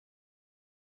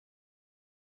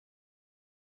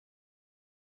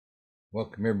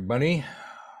Welcome, everybody.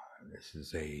 This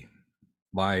is a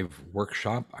live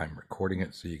workshop. I'm recording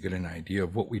it so you get an idea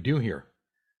of what we do here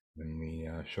when we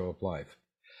show up live.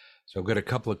 So I've got a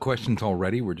couple of questions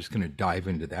already. We're just going to dive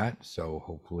into that. So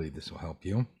hopefully this will help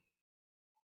you.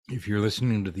 If you're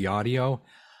listening to the audio,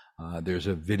 there's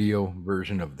a video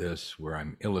version of this where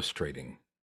I'm illustrating.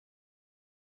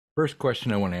 First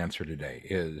question I want to answer today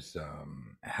is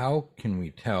how can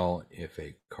we tell if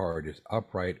a card is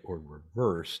upright or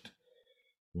reversed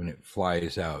when it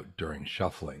flies out during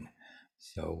shuffling?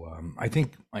 So I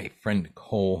think my friend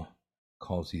Cole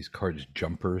calls these cards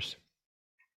jumpers,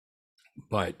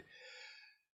 but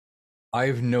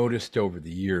I've noticed over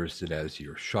the years that as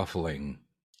you're shuffling,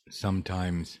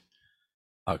 sometimes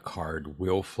a card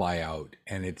will fly out,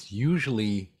 and it's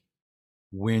usually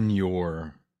when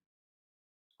you're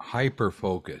hyper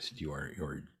focused,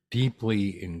 you're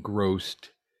deeply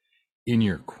engrossed in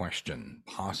your question,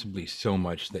 possibly so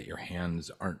much that your hands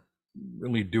aren't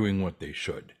really doing what they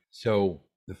should. So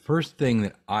the first thing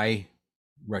that I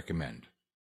recommend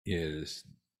is,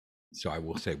 so I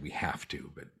will say we have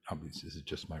to, but obviously this is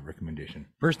just my recommendation.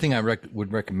 First thing I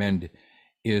would recommend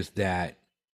is that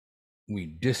we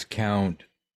discount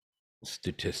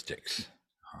statistics.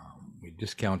 We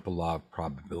discount the law of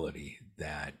probability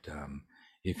that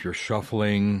if you're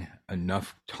shuffling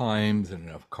enough times and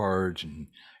enough cards and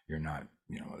you're not,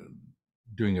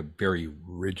 doing a very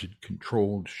rigid,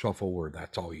 controlled shuffle where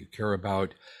that's all you care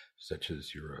about, such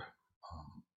as you're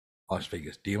a Las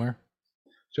Vegas dealer.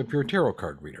 So if you're a tarot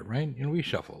card reader, right, we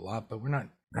shuffle a lot, but we're not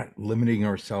limiting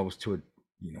ourselves to it,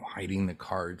 hiding the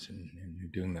cards and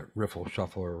doing that riffle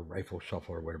shuffle or rifle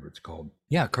shuffle or whatever it's called.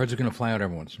 Yeah, cards are going to fly out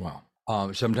every once in a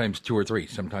while. Sometimes two or three.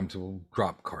 Sometimes we'll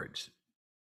drop cards.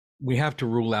 We have to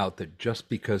rule out that just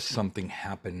because something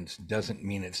happens doesn't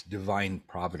mean it's divine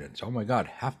providence. Oh my God,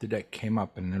 half the deck came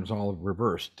up and it was all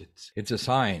reversed. It's a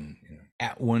sign.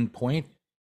 At one point,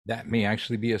 that may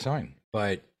actually be a sign.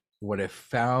 But what I've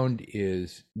found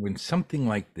is when something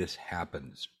like this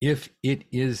happens, if it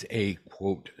is a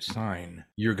quote sign,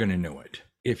 you're going to know it.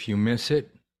 If you miss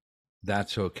it,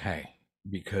 that's okay,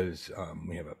 because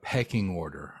we have a pecking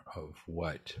order of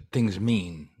what things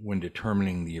mean when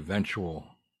determining the eventual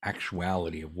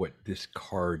actuality of what this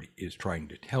card is trying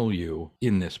to tell you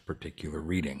in this particular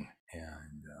reading.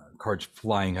 And cards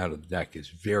flying out of the deck is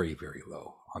very, very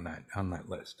low on that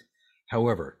list.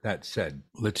 However, that said,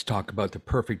 let's talk about the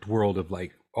perfect world of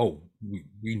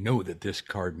we know that this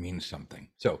card means something.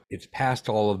 So it's past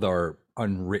all of our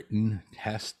unwritten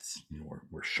tests.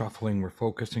 We're shuffling, we're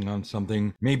focusing on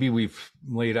something. Maybe we've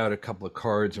laid out a couple of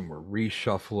cards and we're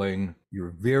reshuffling.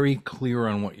 You're very clear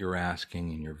on what you're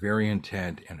asking and you're very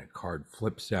intent, and a card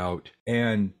flips out.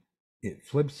 And it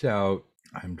flips out.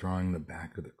 I'm drawing the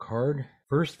back of the card.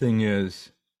 First thing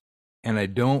is, and I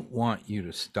don't want you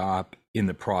to stop in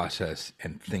the process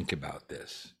and think about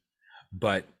this,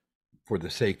 but for the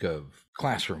sake of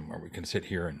classroom where we can sit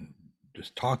here and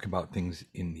just talk about things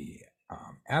in the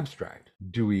abstract,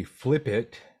 do we flip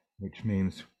it, which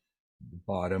means the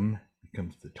bottom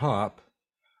becomes the top,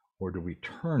 or do we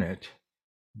turn it,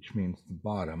 which means the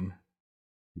bottom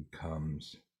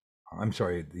becomes,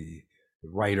 the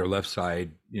right or left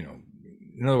side,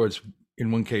 in other words,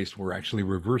 in one case, we're actually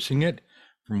reversing it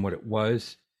from what it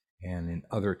was, and in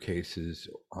other cases,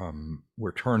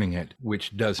 we're turning it,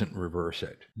 which doesn't reverse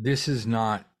it. This is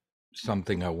not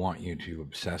something I want you to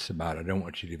obsess about. I don't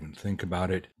want you to even think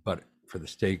about it, but for the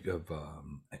sake of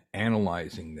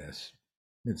analyzing this,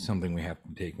 it's something we have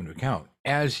to take into account.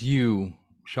 As you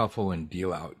shuffle and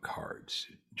deal out cards,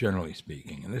 generally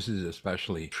speaking, and this is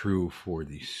especially true for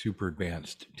the super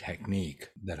advanced technique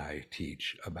that I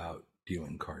teach about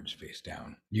dealing cards face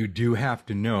down, you do have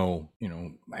to know,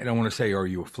 I don't want to say, are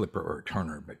you a flipper or a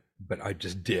turner, but I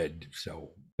just did.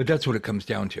 So, but that's what it comes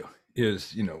down to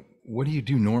is, what do you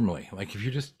do normally? Like if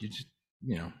you're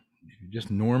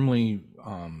just normally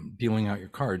dealing out your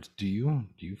cards, do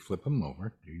you flip them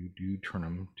over? Do you turn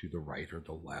them to the right or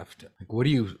the left? Like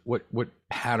what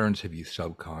patterns have you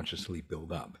subconsciously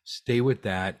built up? Stay with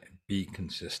that, be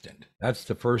consistent. That's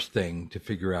the first thing to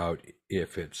figure out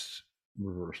if it's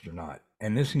reversed or not.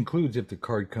 And this includes if the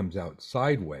card comes out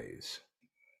sideways.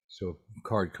 So if the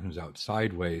card comes out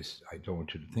sideways, I don't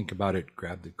want you to think about it.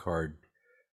 Grab the card.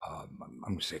 I'm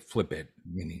going to say flip it,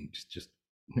 meaning just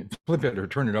flip it or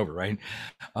turn it over, right?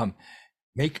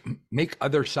 Make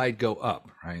other side go up,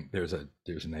 right? There's a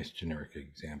nice generic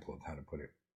example of how to put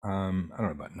it. I don't know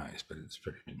about nice, but it's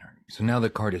pretty generic. So now the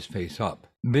card is face up.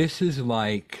 This is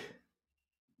like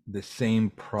the same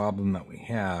problem that we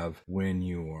have when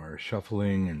you are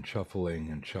shuffling and shuffling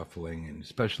and shuffling, and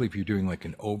especially if you're doing like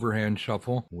an overhand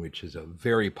shuffle, which is a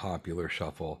very popular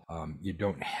shuffle. You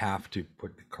don't have to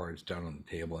put the cards down on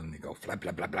the table and they go flap,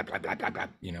 flap, flap, flap, flap, flap, flap,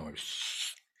 flap.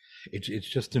 It's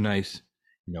just a nice,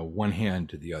 one hand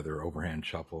to the other overhand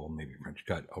shuffle, maybe French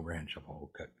cut, overhand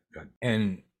shuffle, cut, cut.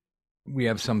 And we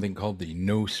have something called the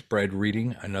no spread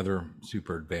reading, another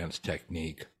super advanced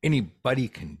technique. Anybody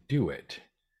can do it,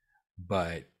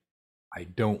 but I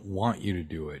don't want you to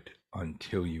do it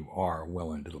until you are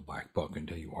well into the black book,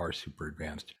 until you are super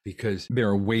advanced, because there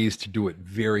are ways to do it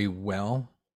very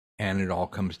well. And it all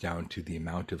comes down to the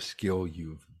amount of skill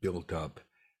you've built up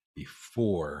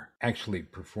before actually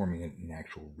performing it in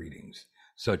actual readings,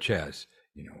 such as,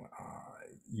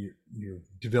 you've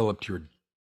developed your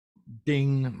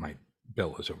ding. My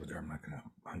bell is over there. I'm not going to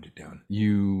hunt it down.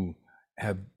 You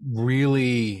have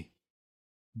really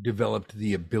developed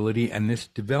the ability, and this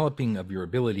developing of your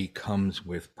ability comes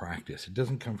with practice. It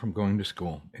doesn't come from going to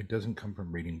school. It doesn't come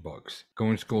from reading books.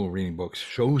 Going to school, reading books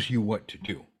shows you what to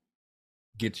do,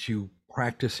 gets you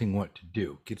practicing what to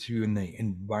do, gets you in the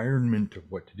environment of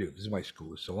what to do. This is why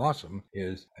school is so awesome.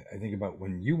 Is I think about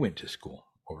when you went to school,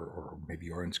 or maybe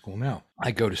you're in school now.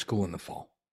 I go to school in the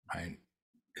fall, right?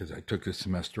 Because I took this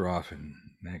semester off, and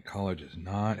that college is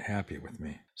not happy with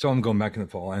me. So I'm going back in the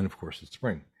fall, and of course it's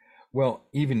spring. Well,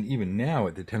 even now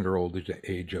at the tender old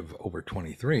age of over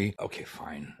 23, okay,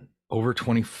 fine, over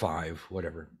 25,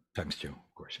 whatever, times 2, of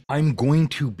course. I'm going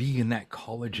to be in that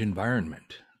college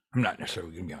environment. I'm not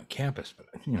necessarily going to be on campus, but,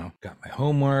 got my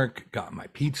homework, got my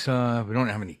pizza. We don't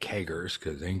have any keggers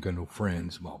because I ain't got no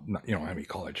friends. Well, you don't have any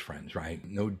college friends, right?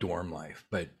 No dorm life,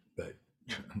 but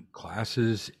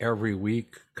classes every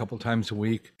week, a couple times a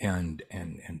week, and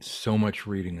so much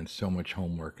reading and so much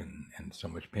homework and so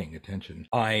much paying attention.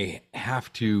 I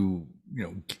have to,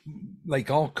 like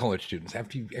all college students,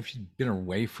 after you've been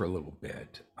away for a little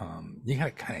bit, you got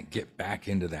to kind of get back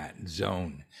into that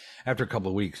zone. After a couple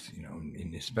of weeks,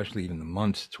 and especially even the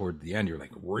months toward the end, you're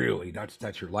like, really,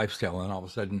 that's your lifestyle. And all of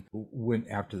a sudden, when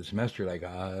after the semester, like,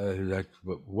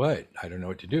 what? I don't know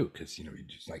what to do, because you're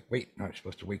just like, wait, no, I'm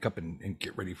supposed to wake up and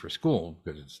get ready for school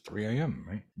because it's 3 a.m.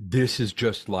 Right? This is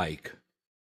just like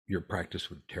your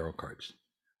practice with tarot cards.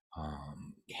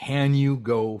 Can you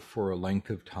go for a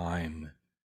length of time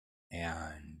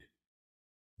and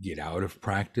get out of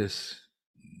practice?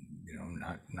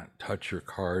 Not touch your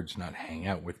cards, not hang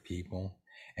out with people,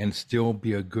 and still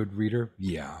be a good reader?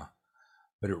 Yeah,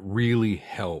 but it really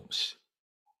helps.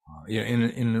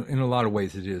 In a lot of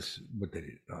ways, it is what they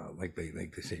like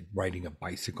they say, riding a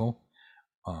bicycle.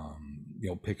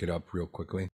 You'll pick it up real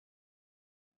quickly.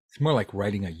 It's more like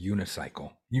riding a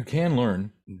unicycle. You can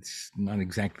learn. It's not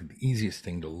exactly the easiest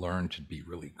thing to learn to be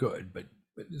really good, but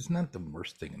it's not the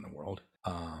worst thing in the world.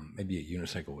 Maybe a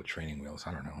unicycle with training wheels.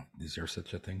 I don't know. Is there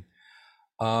such a thing?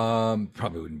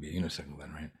 Probably wouldn't be a unicycle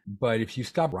then, right? But if you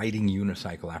stop riding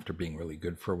unicycle after being really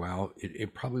good for a while,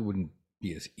 it probably wouldn't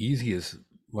be as easy as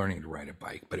learning to ride a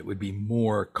bike, but it would be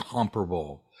more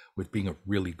comparable with being a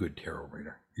really good tarot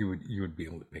reader. You would be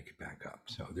able to pick it back up.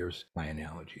 So there's my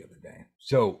analogy of the day.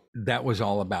 So that was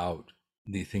all about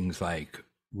the things like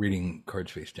reading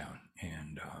cards face down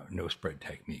and no spread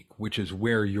technique, which is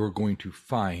where you're going to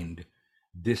find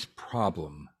this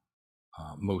problem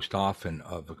most often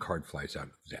of a card flies out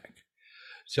of the deck.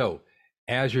 So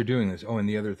as you're doing this, and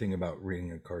the other thing about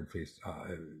reading a card face,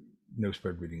 no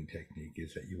spread reading technique,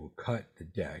 is that you will cut the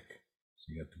deck. So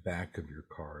you got the back of your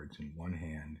cards in one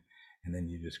hand, and then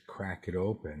you just crack it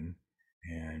open,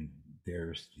 and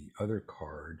there's the other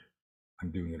card.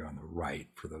 I'm doing it on the right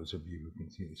for those of you who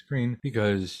can see the screen,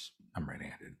 because I'm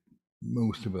right-handed.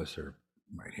 Most of us are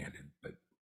right-handed, but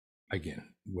again,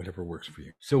 whatever works for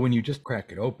you. So when you just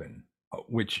crack it open,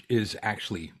 which is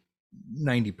actually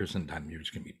 90% of the time, you're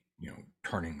just going to be,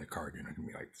 turning the card. You're not going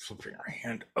to be like flipping your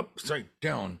hand upside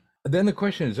down. Then the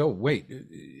question is, wait,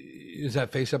 is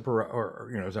that face up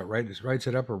or is that right? Is right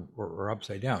side up or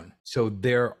upside down? So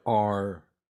there are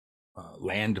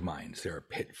landmines, there are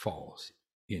pitfalls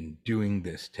in doing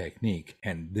this technique.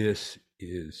 And this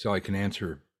is, so I can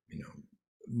answer,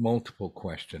 multiple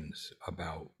questions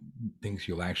about things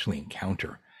you'll actually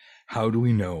encounter. How do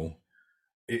we know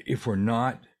if we're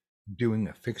not doing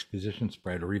a fixed position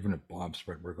spread or even a blob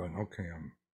spread? We're going, okay,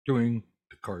 I'm doing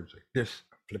the cards like this,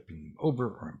 I'm flipping them over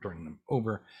or I'm turning them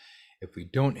over. If we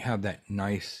don't have that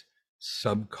nice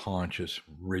subconscious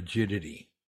rigidity,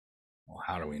 well,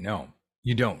 how do we know?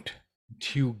 You don't.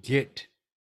 To get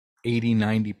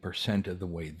 80-90% of the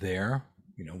way there,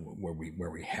 where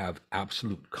we have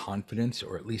absolute confidence,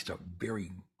 or at least a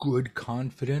very good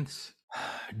confidence,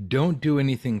 Don't do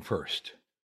anything first.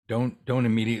 Don't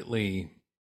immediately.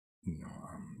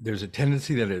 There's a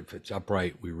tendency that if it's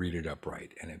upright, we read it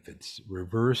upright, and if it's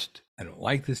reversed, I don't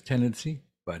like this tendency,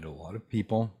 but a lot of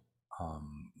people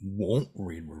won't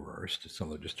read reversed, so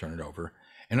they'll just turn it over,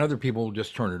 and other people will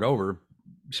just turn it over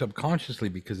subconsciously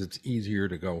because it's easier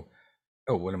to go,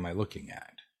 oh, what am I looking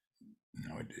at?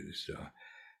 It is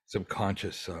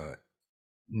subconscious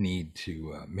need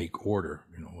to make order.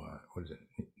 What is it?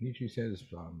 Nietzsche says,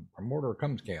 from order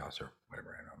comes chaos, or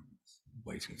whatever. I don't know,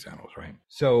 blazing saddles, right?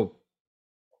 So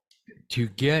to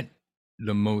get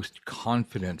the most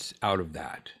confidence out of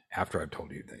that, after I've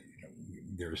told you that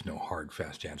there's no hard,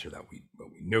 fast answer that we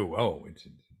know,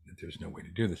 there's no way to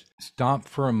do this. Stop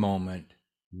for a moment,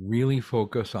 really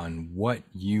focus on what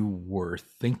you were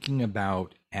thinking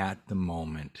about at the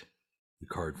moment the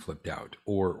card flipped out,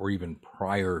 or even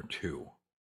prior to,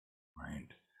 right?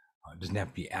 It doesn't have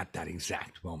to be at that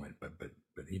exact moment, but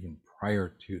even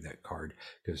prior to that card,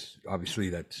 because obviously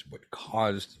that's what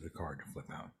caused the card to flip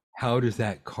out. How does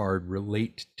that card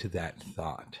relate to that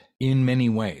thought? In many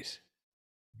ways.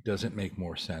 Does it make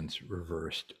more sense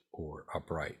reversed or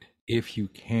upright? If you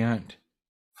can't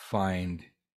find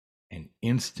an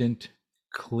instant,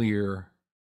 clear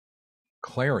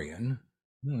clarion,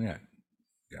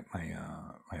 got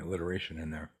my alliteration in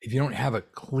there. If you don't have a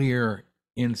clear,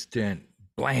 instant,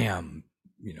 blam,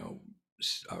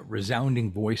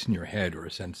 resounding voice in your head, or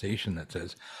a sensation that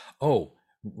says, oh,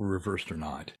 reversed or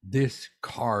not, this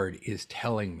card is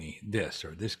telling me this,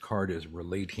 or this card is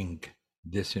relating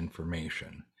this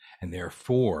information, and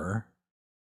therefore,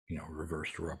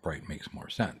 reversed or upright makes more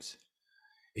sense.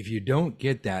 If you don't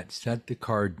get that, set the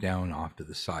card down off to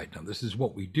the side. Now, this is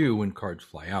what we do when cards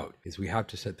fly out, is we have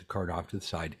to set the card off to the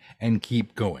side and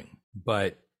keep going.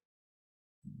 But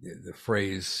the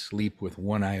phrase sleep with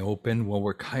one eye open, well,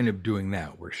 we're kind of doing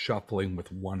that. We're shuffling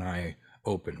with one eye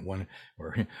open,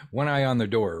 one eye on the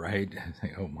door, right?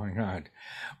 Oh my God.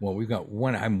 Well, we've got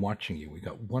one, I'm watching you. We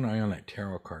got one eye on that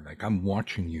tarot card. Like, I'm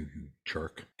watching you, you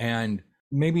jerk. And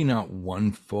maybe not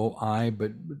one full eye,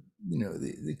 but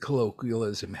the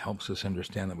colloquialism helps us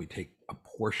understand that we take a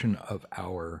portion of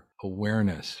our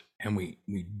awareness and we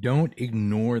don't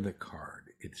ignore the card.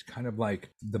 It's kind of like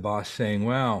the boss saying,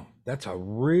 well, that's a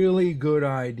really good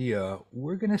idea.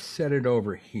 We're going to set it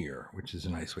over here, which is a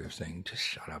nice way of saying, just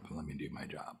shut up and let me do my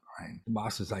job, right? The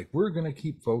boss is like, we're going to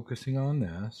keep focusing on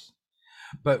this.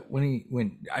 But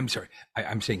I'm sorry,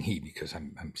 I'm saying he, because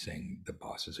I'm saying the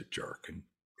boss is a jerk, and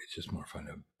it's just more fun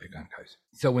to pick on guys.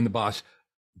 So when the boss,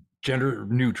 gender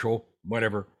neutral,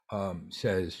 whatever,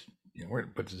 says, we're going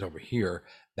to put this over here,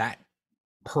 that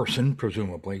person,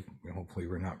 presumably, hopefully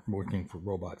we're not working for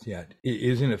robots yet,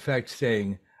 is in effect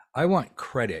saying, I want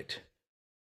credit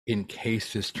in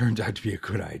case this turns out to be a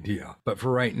good idea. But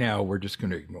for right now, we're just going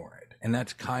to ignore it. And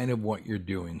that's kind of what you're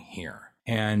doing here.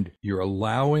 And you're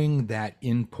allowing that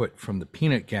input from the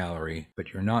peanut gallery,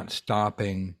 but you're not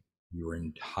stopping your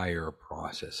entire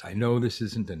process. I know this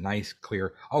isn't a nice,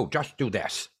 clear, oh, just do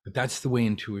this, but that's the way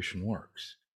intuition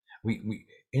works.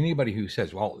 Anybody who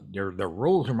says, well, there are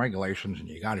rules and regulations and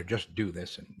you got to just do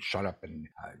this and shut up, and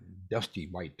Dusty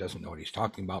White doesn't know what he's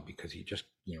talking about because he just,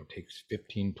 takes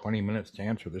 15, 20 minutes to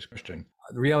answer this question.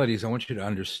 The reality is I want you to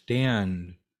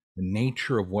understand the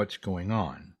nature of what's going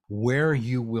on, where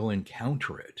you will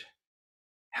encounter it,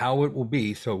 how it will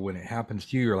be. So when it happens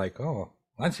to you, you're like, oh,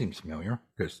 that seems familiar,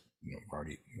 because you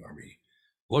already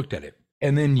looked at it.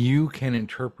 And then you can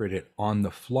interpret it on the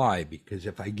fly, because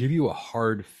if I give you a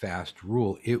hard, fast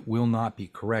rule, it will not be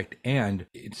correct. And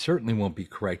it certainly won't be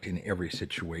correct in every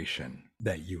situation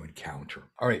that you encounter.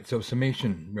 All right, so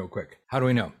summation real quick. How do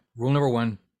I know? Rule number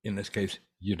one, in this case,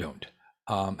 you don't.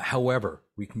 However,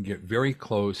 we can get very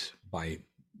close by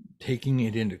taking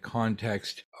it into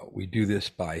context. We do this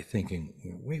by thinking,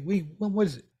 what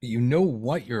was it? You know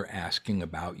what you're asking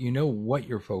about, you know what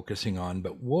you're focusing on,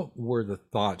 but what were the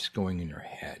thoughts going in your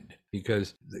head?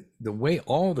 Because the way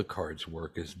all the cards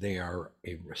work is they are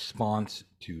a response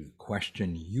to the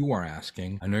question you are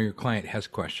asking. I know your client has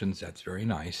questions, that's very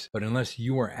nice, but unless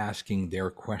you are asking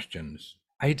their questions,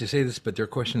 I hate to say this, but their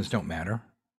questions don't matter.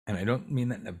 And I don't mean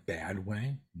that in a bad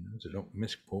way, so don't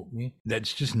misquote me.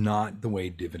 That's just not the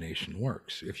way divination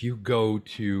works. If you go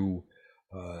to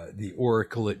the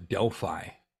Oracle at Delphi,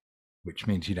 which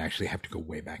means you'd actually have to go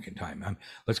way back in time.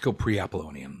 Let's go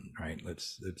pre-Apollonian, right?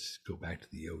 Let's go back to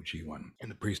the OG one.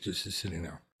 And the priestess is sitting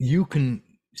there. You can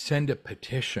send a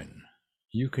petition.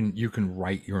 You can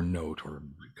write your note, or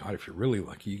God, if you're really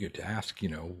lucky, you get to ask,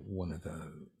 one of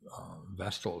the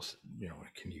Vestals,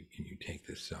 can you take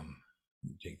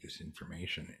this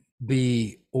information?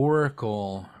 The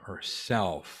oracle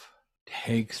herself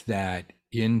takes that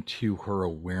into her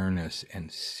awareness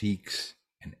and seeks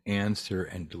an answer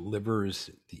and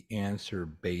delivers the answer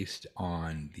based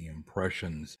on the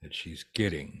impressions that she's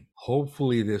getting.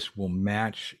 Hopefully, this will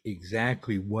match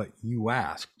exactly what you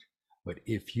asked, but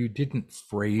if you didn't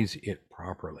phrase it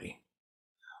properly,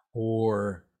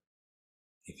 or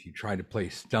if you try to play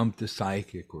stump the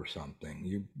psychic or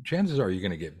something, chances are you're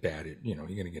going to get you're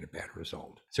going to get a bad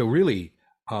result. So really,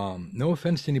 no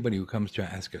offense to anybody who comes to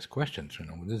ask us questions.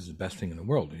 This is the best thing in the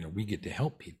world. We get to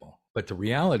help people. But the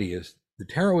reality is the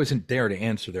tarot isn't there to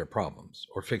answer their problems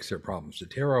or fix their problems. The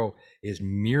tarot is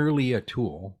merely a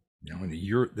tool.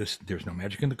 There's no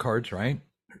magic in the cards, right?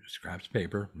 They're just scraps of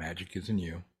paper. Magic is in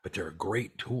you, but they're a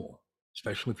great tool,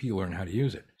 especially if you learn how to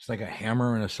use it. It's like a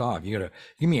hammer and a saw. If you gotta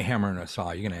give me a hammer and a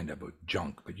saw, you're gonna end up with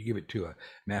junk. But you give it to a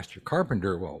master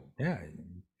carpenter, well, yeah,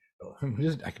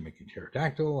 I can make a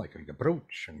pterodactyl, I can make a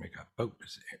brooch, I can make a boat,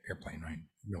 airplane, right?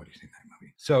 Nobody's seen that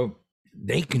movie. So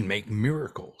they can make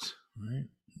miracles, right?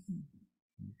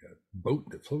 A boat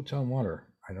that floats on water.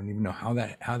 I don't even know how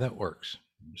that works.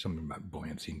 Something about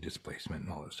buoyancy and displacement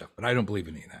and all that stuff, but I don't believe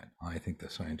any of that. I think the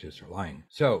scientists are lying.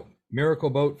 So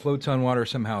miracle boat floats on water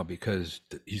somehow because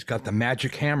he's got the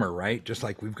magic hammer, right? Just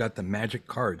like we've got the magic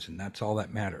cards, and that's all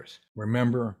that matters.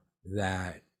 Remember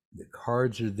that the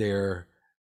cards are there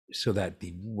so that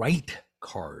the right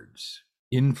cards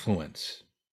influence,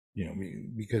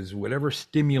 because whatever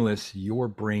stimulus your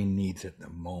brain needs at the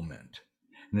moment.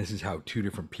 And this is how two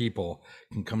different people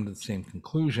can come to the same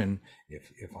conclusion.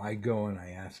 If I go and I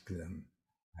ask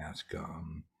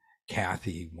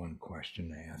Kathy one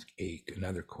question, I ask Ake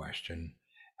another question,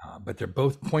 but they're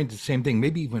both pointing to the same thing,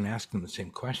 maybe even ask them the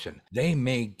same question, they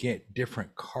may get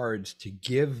different cards to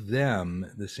give them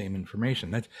the same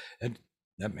information.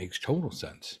 That makes total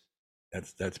sense.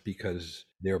 That's because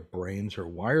their brains are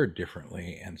wired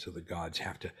differently, and so the gods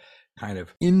have to kind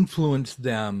of influence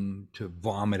them to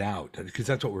vomit out, because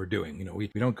that's what we're doing. We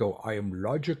don't go, I am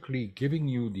logically giving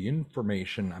you the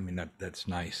information. I mean, that's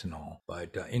nice and all,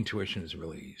 but intuition is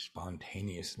really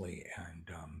spontaneously and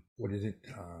what is it?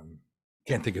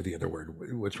 Can't think of the other word.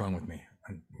 What's wrong with me?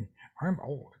 I'm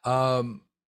old.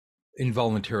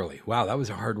 Involuntarily. Wow, that was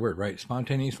a hard word, right?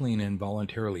 Spontaneously and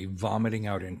involuntarily vomiting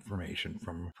out information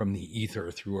from the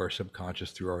ether through our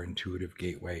subconscious, through our intuitive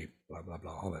gateway, blah, blah,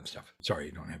 blah, all that stuff. Sorry,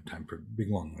 you don't have time for a big,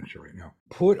 long lecture right now.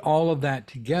 Put all of that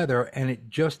together, and it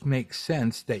just makes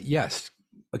sense that, yes,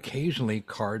 occasionally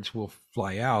cards will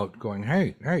fly out going,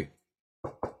 hey,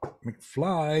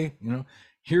 McFly,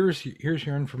 here's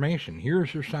your information,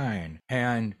 here's your sign.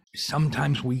 And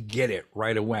sometimes we get it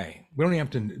right away. We don't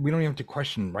have to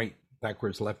question right,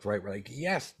 backwards, left, right. We're like,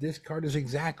 yes, this card is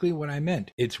exactly what I meant.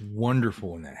 It's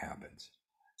wonderful when that happens.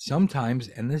 Sometimes,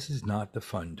 and this is not the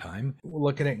fun time, we'll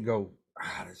look at it and go,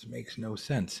 this makes no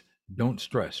sense. Don't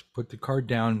stress. Put the card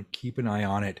down, keep an eye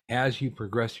on it as you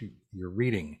progress your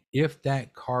reading. If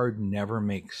that card never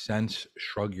makes sense,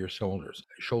 shrug your shoulders.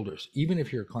 Even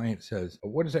if your client says,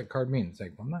 what does that card mean? It's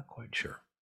like, I'm not quite sure.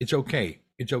 It's okay.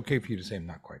 It's okay for you to say, I'm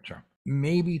not quite sure.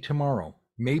 Maybe tomorrow,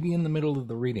 maybe in the middle of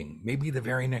the reading, maybe the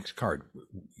very next card,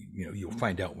 you'll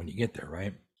find out when you get there,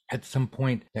 right? At some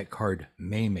point, that card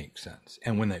may make sense.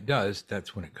 And when that does,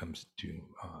 that's when it comes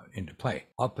into play.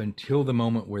 Up until the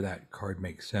moment where that card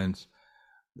makes sense,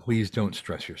 please don't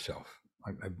stress yourself.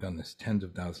 I've done this tens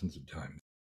of thousands of times.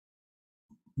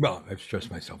 Well, I've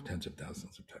stressed myself tens of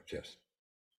thousands of times, yes.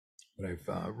 But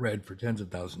I've read for tens of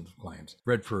thousands of clients.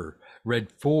 Read for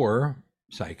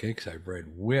psychics. I've read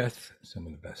with some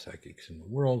of the best psychics in the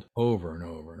world over and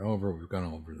over and over. We've gone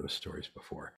over those stories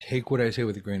before. Take what I say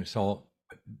with a grain of salt,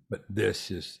 but this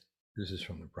is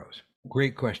from the pros.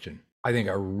 Great question. I think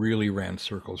I really ran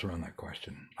circles around that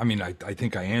question. I mean, I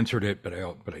think I answered it, but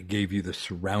I gave you the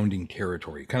surrounding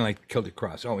territory, kind of like Celtic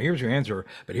Cross. Oh, here's your answer,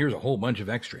 but here's a whole bunch of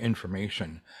extra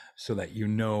information so that you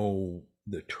know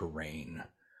the terrain.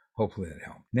 Hopefully that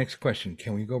helped. Next question.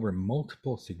 Can we go over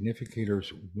multiple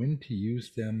significators, when to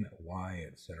use them, why,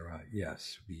 etc.?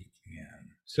 Yes, we can.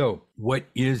 So what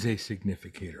is a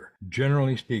significator?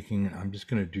 Generally speaking, I'm just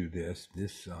going to do this.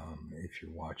 If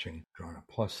you're watching, drawing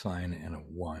a plus sign and a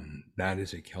 1. That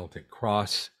is a Celtic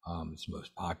cross. It's the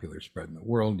most popular spread in the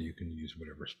world. You can use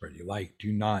whatever spread you like.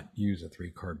 Do not use a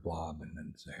 3-card blob and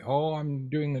then say, oh, I'm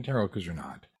doing the tarot, because you're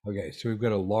not. Okay, so we've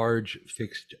got a large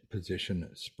fixed position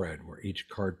spread where each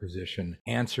card position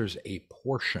answers a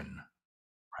portion,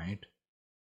 right,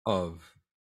 of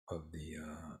the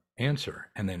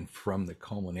answer. And then from the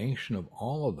culmination of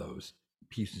all of those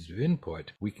pieces of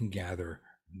input, we can gather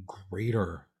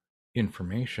greater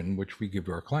information, which we give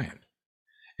to our client.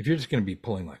 if you're just going to be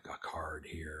pulling like a card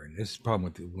here, and this is the problem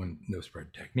with the one no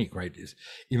spread technique, right? Is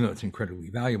even though it's incredibly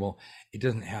valuable, it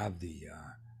doesn't have the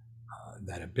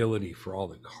that ability for all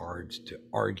the cards to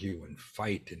argue and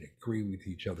fight and agree with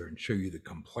each other and show you the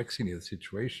complexity of the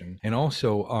situation. And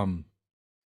also,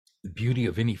 the beauty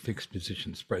of any fixed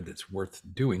position spread that's worth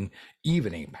doing,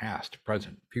 even a past,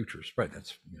 present, future spread.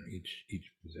 That's, you know,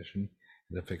 each position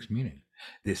is a fixed meaning.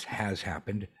 This has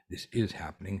happened. This is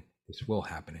happening. This will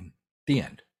happening. The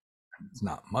end. It's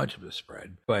not much of a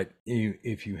spread, but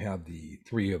if you have the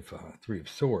three of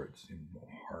swords in the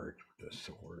heart with the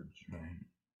swords, right?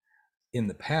 In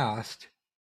the past,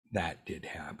 that did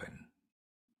happen.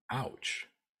 Ouch.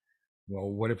 Well,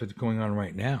 what if it's going on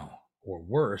right now? Or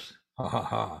worse, ha ha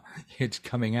ha, it's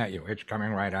coming at you. It's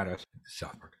coming right at us.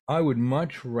 South Park. I would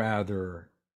much rather,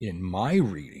 in my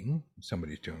reading,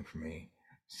 somebody's doing for me,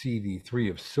 see the three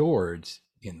of swords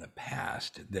in the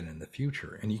past than in the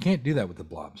future. And you can't do that with the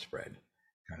blob spread.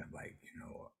 Kind of like, you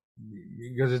know,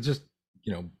 because it's just,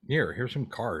 you know, here's some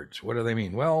cards. What do they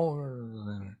mean? Well,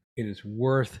 it is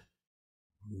worth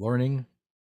learning,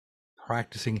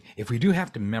 practicing. If we do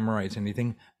have to memorize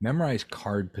anything, memorize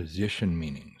card position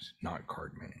meanings, not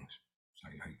card meanings. So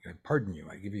I pardon you.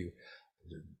 I give you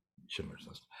Schindler's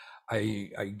List.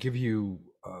 I give you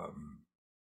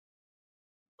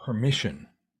permission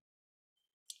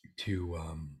to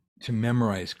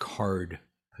memorize card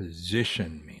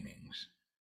position meanings,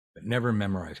 but never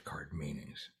memorize card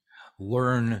meanings.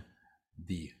 Learn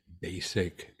the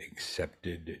basic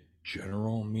accepted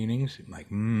general meanings, like,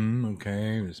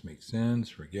 okay, this makes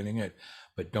sense, we're getting it,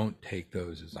 but don't take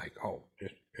those as like, oh,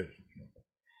 just all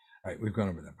right, we've gone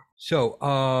over that. So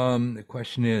the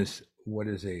question is, what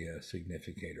is a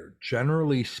significator?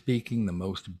 Generally speaking, the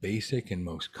most basic and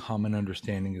most common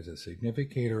understanding is a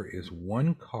significator is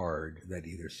one card that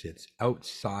either sits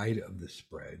outside of the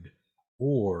spread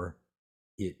or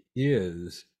it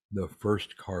is the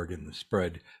first card in the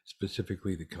spread,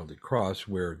 specifically the Celtic Cross,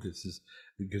 where this is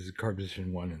because the card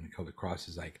position one and the Celtic Cross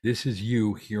is like, this is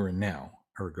you here and now.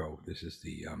 Ergo, this is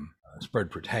the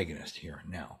spread protagonist here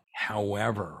and now.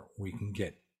 However, we can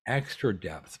get extra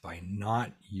depth by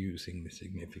not using the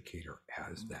significator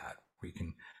as that. We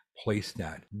can place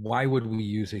that. Why would we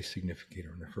use a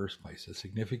significator in the first place? A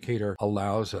significator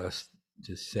allows us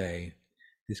to say,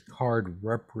 this card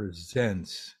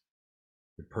represents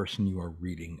the person you are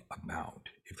reading about.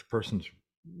 If the person's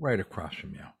right across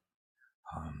from you,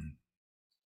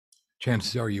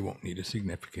 chances are you won't need a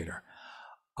significator.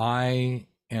 I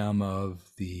am of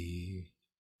the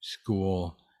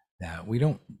school that we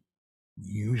don't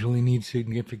usually need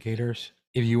significators.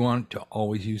 If you want to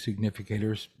always use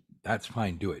significators, that's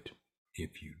fine, do it.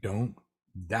 If you don't,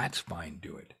 that's fine,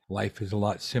 do it. Life is a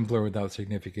lot simpler without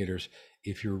significators.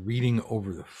 If you're reading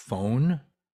over the phone,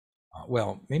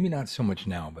 well, maybe not so much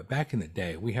now, but back in the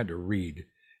day, we had to read,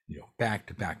 you know, back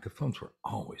to back. The phones were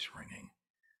always ringing.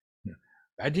 You know,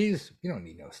 badges, you don't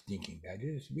need no stinking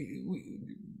badges.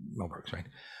 Millbrook's, right?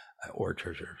 Or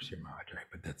Treasurer Sierra Madre,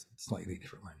 but that's a slightly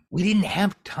different line. We didn't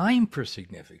have time for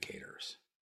significators.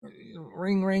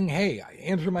 Ring, ring. Hey,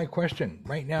 answer my question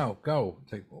right now. Go.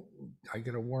 It's like, well, I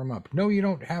got to warm up. No, you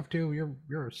don't have to.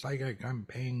 You're a psychic. I'm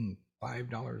paying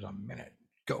 $5 a minute.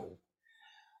 Go.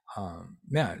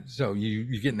 Yeah, so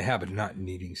you get in the habit of not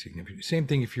needing significant. Same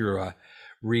thing if you're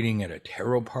reading at a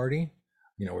tarot party,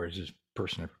 you know, where it's just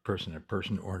person to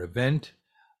person, or an event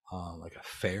like a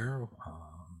fair.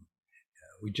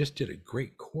 We just did a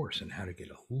great course on how to get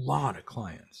a lot of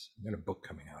clients. I've got a book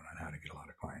coming out on how to get a lot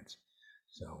of clients.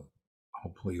 So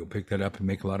hopefully you'll pick that up and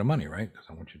make a lot of money, right? Because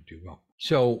I want you to do well.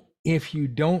 So if you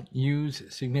don't use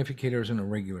significators on a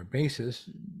regular basis,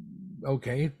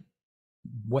 okay,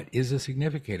 what is a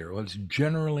significator? Well, it's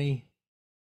generally,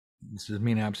 this doesn't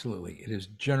mean absolutely, it is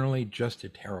generally just a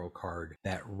tarot card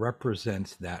that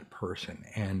represents that person.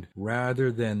 And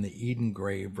rather than the Eden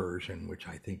Gray version, which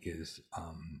I think is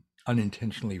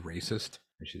unintentionally racist,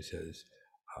 she says,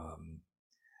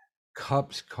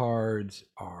 cups cards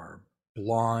are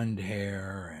blonde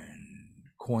hair and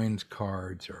coins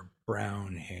cards are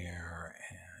brown hair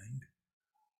and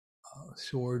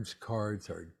swords cards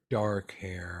are dark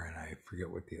hair, and I forget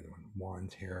what the other one,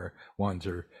 wands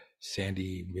are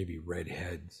sandy, maybe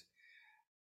redheads.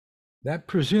 That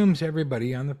presumes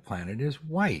everybody on the planet is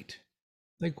white.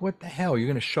 Like, what the hell? You're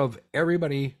going to shove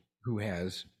everybody who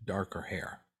has darker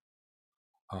hair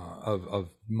of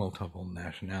multiple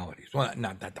nationalities. Well,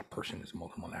 not that the person is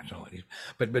multiple nationalities,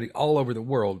 but all over the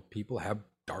world, people have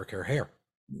darker hair.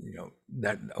 You know,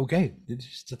 that, okay, it's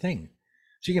just a thing.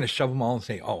 So you're going to shove them all and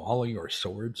say, oh, all of you are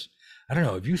swords? I don't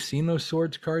know. Have you seen those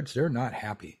swords cards? They're not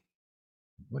happy.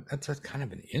 That's kind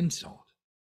of an insult.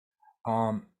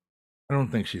 I don't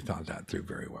think she thought that through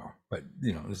very well, but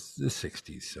it's the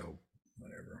 60s, so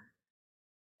whatever.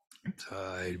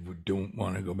 I don't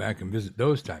want to go back and visit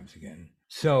those times again.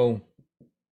 So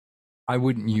I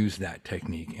wouldn't use that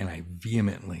technique, and I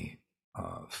vehemently,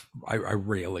 I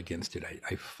rail against it.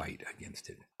 I fight against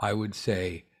it. I would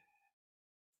say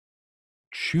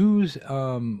choose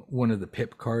one of the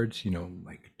pip cards,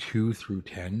 like 2 through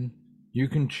 10. You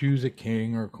can choose a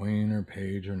king or queen or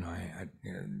page or knight.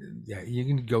 Yeah, you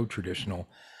can go traditional,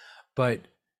 but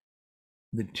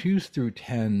the 2s through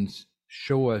 10s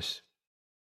show us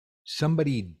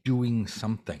somebody doing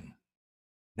something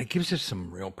that gives us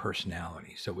some real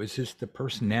personality. So is this the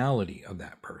personality of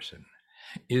that person?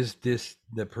 Is this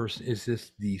the person? Is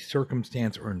this the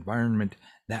circumstance or environment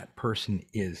that person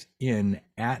is in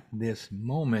at this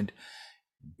moment?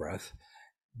 Breath.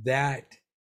 That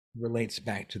relates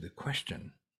back to the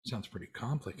question. Sounds pretty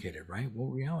complicated, right? Well,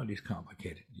 reality is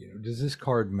complicated. Does this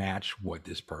card match what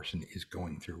this person is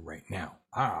going through right now?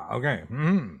 Okay.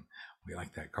 We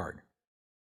like that card.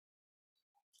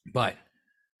 But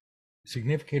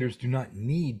significators do not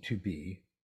need to be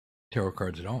tarot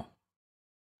cards at all.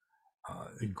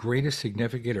 The greatest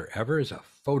significator ever is a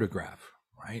photograph,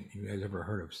 right? You guys ever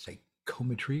heard of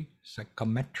psychometry?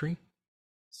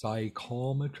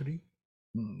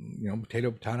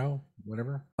 Potato,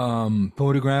 whatever.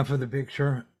 Photograph of the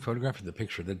picture.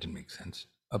 That didn't make sense.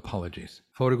 Apologies.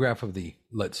 Photograph of the,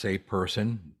 let's say,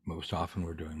 person. Most often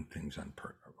we're doing things on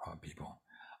people.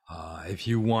 If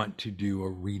you want to do a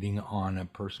reading on a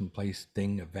person, place,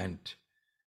 thing, event,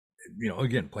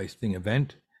 again, place, thing,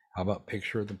 event. How about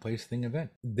picture of the place, thing,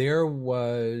 event? There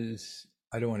was,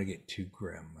 I don't want to get too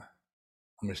grim.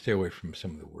 I'm going to stay away from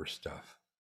some of the worst stuff.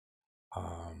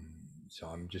 So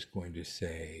I'm just going to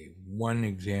say one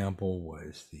example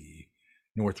was the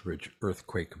Northridge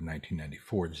earthquake of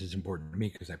 1994. This is important to me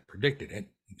because I predicted it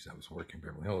because I was working in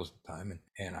Beverly Hills at the time.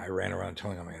 And I ran around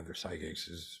telling all my other psychics,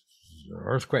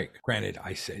 earthquake. Granted,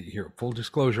 I said here, full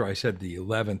disclosure, I said the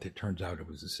 11th. It turns out it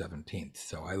was the 17th.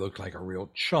 So I looked like a real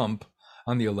chump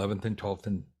on the 11th and 12th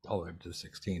and all the way up to the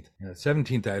 16th. And the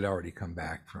 17th, I had already come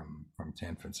back from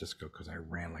San Francisco because I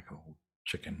ran like a little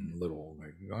chicken little,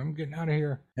 like, I'm getting out of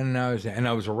here. And I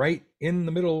was right in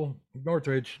the middle of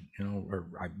Northridge, or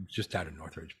I'm just out of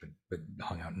Northridge, but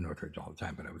hung out in Northridge all the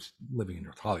time. But I was living in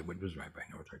North Hollywood, it was right by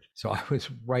Northridge. So I was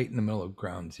right in the middle of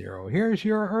ground zero. Here's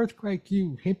your earthquake,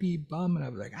 you hippie bum. And I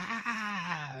was like,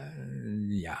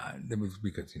 yeah, it was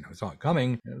because, I saw it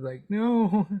coming. I was like,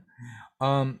 no.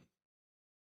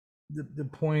 The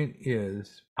point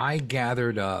is, I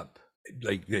gathered up,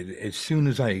 like, as soon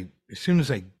as I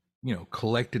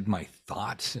collected my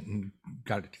thoughts and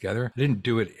got it together. I didn't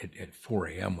do it at 4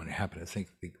 a.m. when it happened. I think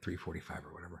 3:45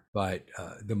 or whatever. But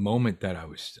the moment that I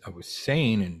was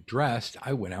sane and dressed,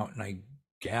 I went out and I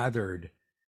gathered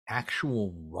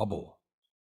actual rubble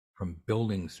from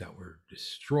buildings that were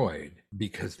destroyed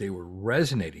because they were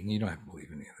resonating. You don't have to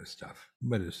believe any of this stuff,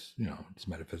 but it's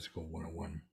metaphysical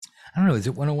 101. I don't know, is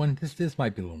it 101? This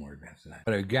might be a little more advanced than that.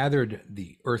 But I gathered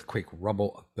the earthquake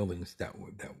rubble of buildings that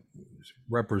was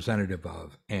representative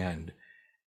of, and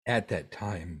at that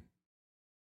time,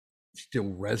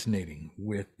 still resonating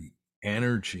with the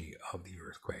energy of the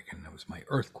earthquake. And that was my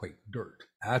earthquake dirt.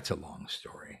 That's a long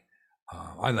story.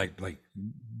 I like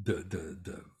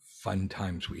the fun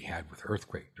times we had with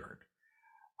earthquake dirt.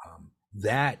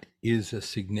 That is a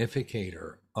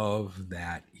significator of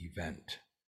that event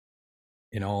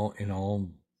in all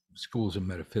schools of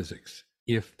metaphysics,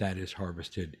 if that is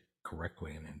harvested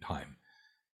correctly and in time.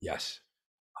 Yes.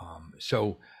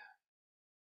 So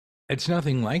it's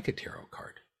nothing like a tarot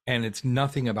card, and it's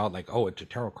nothing about like, oh, it's a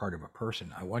tarot card of a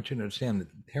person. I want you to understand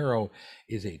that the tarot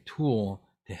is a tool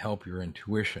to help your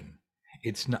intuition.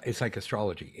 It's like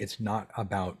astrology. It's not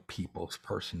about people's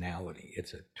personality.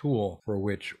 It's a tool for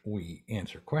which we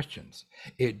answer questions.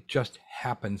 It just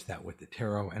happens that with the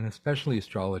tarot, and especially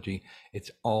astrology,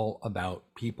 it's all about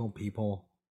people,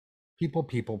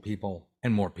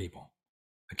 and more people.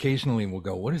 Occasionally we'll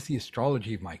go, what is the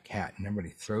astrology of my cat? And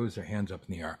everybody throws their hands up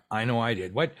in the air. I know I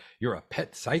did. What? You're a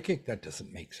pet psychic? That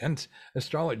doesn't make sense.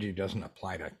 Astrology doesn't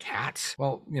apply to cats.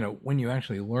 Well, when you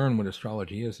actually learn what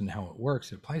astrology is and how it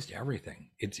works, it applies to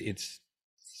everything. It's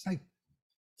like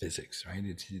physics, right?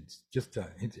 It's just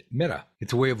it's meta.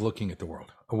 It's a way of looking at the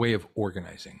world, a way of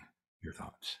organizing your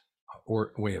thoughts,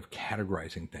 or a way of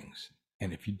categorizing things.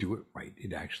 And if you do it right,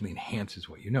 it actually enhances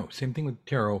what you know. Same thing with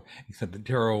tarot, except the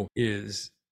tarot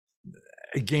is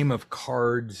a game of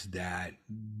cards that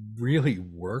really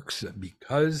works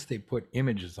because they put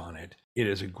images on it. It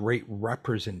is a great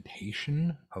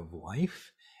representation of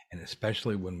life, and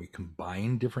especially when we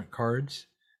combine different cards,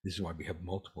 This is why we have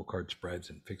multiple card spreads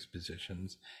and fixed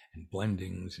positions and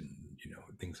blendings and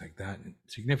things like that, and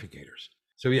significators.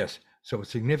 So yes, so a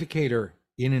significator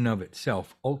in and of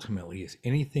itself ultimately is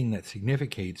anything that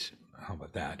significates, how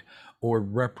about that, or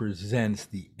represents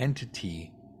the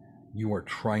entity you are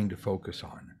trying to focus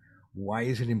on. Why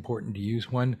is it important to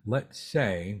use one? Let's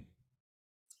say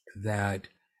that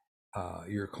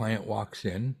your client walks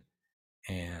in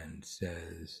and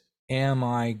says, am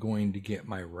I going to get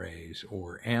my raise,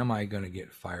 or am I going to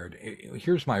get fired?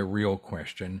 Here's my real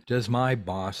question. Does my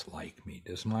boss like me?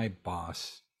 Does my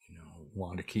boss,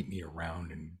 want to keep me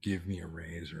around and give me a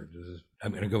raise? Or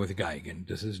I'm going to go with the guy again.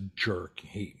 Does this jerk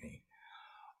hate me?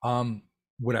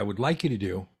 What I would like you to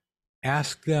do,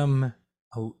 ask them,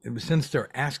 since they're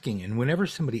asking, and whenever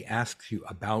somebody asks you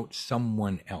about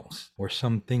someone else or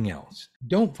something else,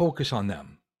 don't focus on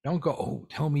them. Don't go, oh,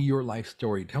 tell me your life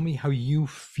story. Tell me how you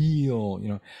feel.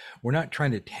 We're not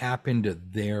trying to tap into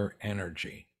their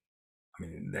energy. I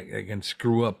mean, that can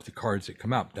screw up the cards that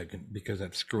come up, because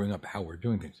that's screwing up how we're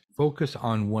doing things. Focus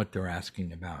on what they're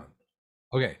asking about.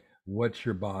 Okay, what's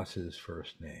your boss's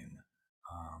first name?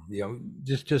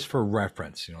 Just for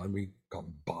reference, we call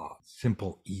him Bob.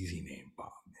 Simple, easy name,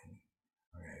 Bob.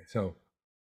 Okay, so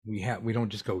we don't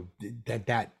just go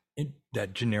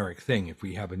that generic thing. If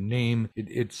we have a name,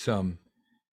 it's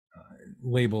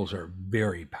labels are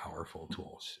very powerful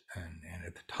tools, and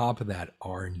at the top of that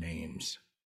are names.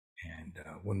 And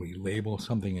when we label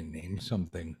something and name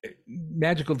something,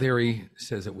 magical theory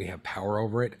says that we have power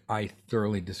over it. I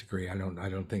thoroughly disagree. I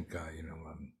don't think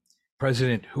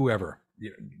President whoever,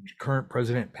 current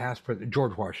president, past president,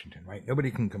 George Washington, right?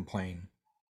 Nobody can complain.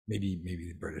 Maybe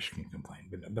the British can complain,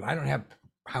 but I don't have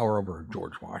power over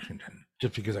George Washington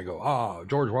just because I go,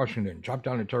 George Washington chopped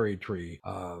down a cherry tree,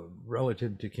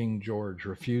 relative to King George,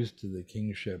 refused to the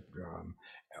kingship,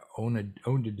 owned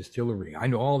a distillery. I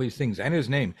know all these things and his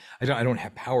name. I don't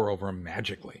have power over him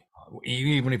magically,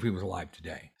 even if he was alive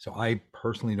today. So I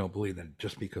personally don't believe that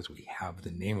just because we have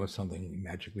the name of something, we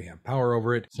magically have power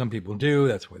over it. Some people do.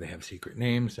 That's why they have secret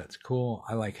names. That's cool.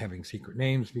 I like having secret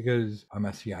names because I'm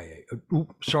a CIA.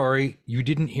 Sorry, you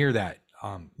didn't hear that.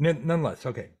 Nonetheless,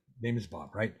 okay. Name is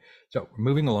Bob, right? So we're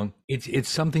moving along. It's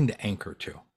something to anchor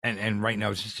to. And right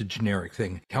now it's just a generic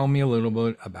thing. Tell me a little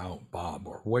bit about Bob,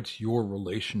 or what's your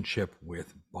relationship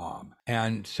with Bob?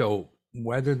 And so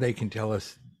whether they can tell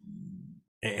us,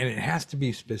 and it has to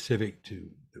be specific to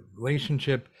the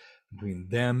relationship between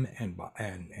them and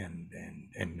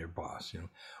their boss.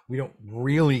 We don't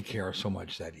really care so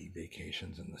much that he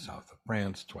vacations in the south of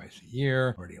France twice a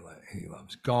year, or he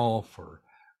loves golf, or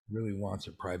really wants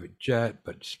a private jet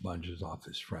but sponges off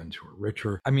his friends who are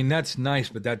richer. I mean, that's nice,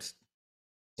 but that's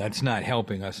not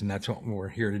helping us, and that's what we're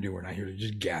here to do. We're not here to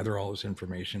just gather all this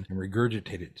information and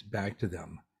regurgitate it back to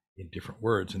them in different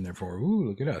words, and therefore,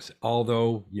 look at us.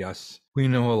 Although, yes, we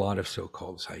know a lot of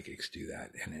so-called psychics do that,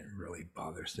 and it really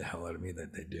bothers the hell out of me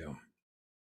that they do.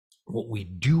 What we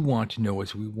do want to know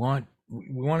is we want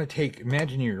to take,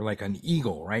 imagine you're like an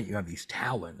eagle, right? You have these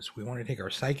talons. We want to take our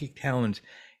psychic talons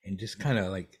and just kind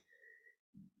of like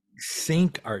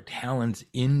sink our talents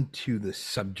into the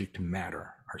subject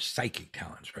matter, our psychic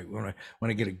talents, right? We want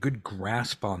to get a good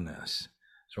grasp on this.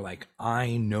 So like,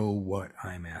 I know what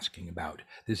I'm asking about.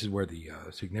 This is where the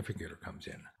significator comes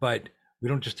in. But we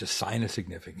don't just assign a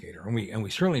significator, and we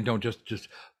certainly don't just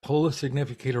pull a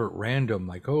significator at random,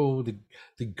 like, oh,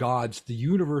 the gods, the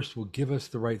universe will give us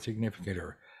the right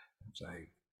significator. It's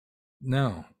like,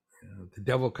 no, the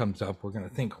devil comes up. We're going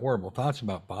to think horrible thoughts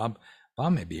about Bob.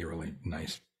 Bob may be a really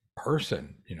nice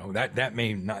person, that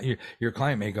may not, your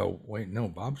client may go, wait, no,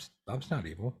 Bob's not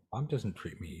evil. Bob doesn't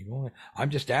treat me evil. I'm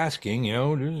just asking,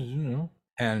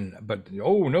 but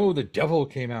oh no, the devil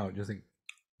came out. Just like,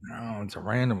 no, it's a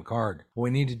random card. What we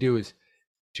need to do is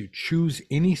to choose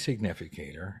any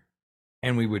significator,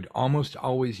 and we would almost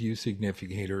always use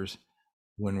significators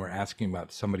when we're asking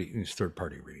about somebody who's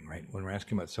third-party reading, right? When we're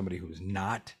asking about somebody who's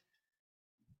not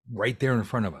right there in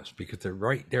front of us, because they're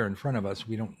right there in front of us,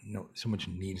 we don't so much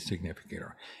need a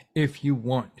significator. If you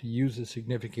want to use a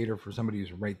significator for somebody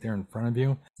who's right there in front of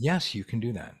you, yes, you can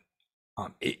do that.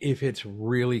 If it's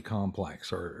really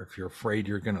complex, or if you're afraid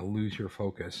you're going to lose your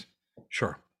focus,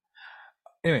 sure.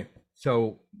 Anyway,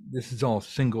 so this is all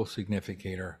single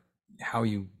significator. How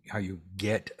you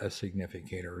get a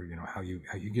significator, how you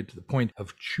get to the point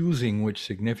of choosing which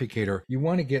significator. You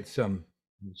want to get some,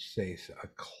 say, a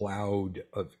cloud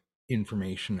of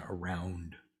information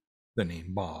around the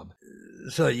name Bob,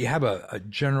 so that you have a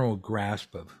general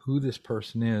grasp of who this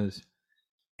person is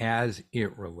as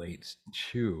it relates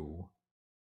to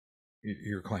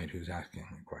your client who's asking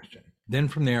the question. Then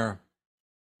from there,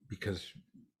 because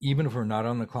even if we're not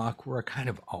on the clock, we're kind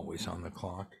of always on the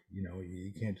clock.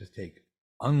 You can't just take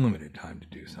unlimited time to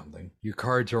do something. Your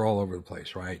cards are all over the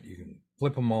place, right? You can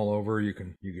flip them all over. You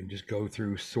can just go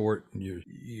through, sort, and you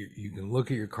can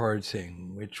look at your cards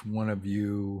saying which one of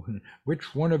you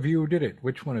did it,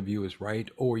 which one of you is right,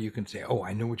 or you can say, oh,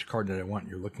 I know which card that I want.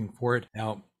 You're looking for it.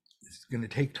 Now, it's going to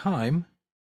take time.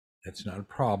 That's not a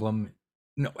problem.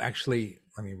 No, actually,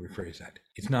 let me rephrase that.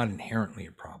 It's not inherently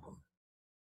a problem.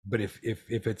 But if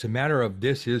it's a matter of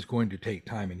this is going to take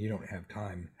time and you don't have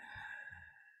time,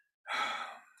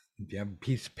 if you have a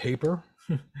piece of paper,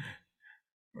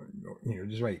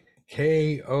 just write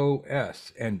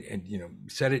KOS and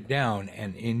set it down,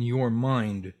 and in your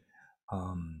mind,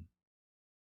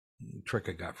 trick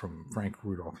I got from Frank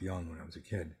Rudolph Young when I was a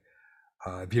kid.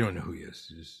 If you don't know who he is,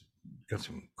 he's got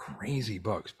some crazy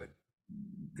books, but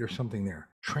there's something there.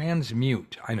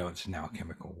 Transmute. I know it's now a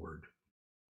chemical word.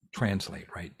 Translate,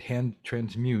 right?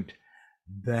 Transmute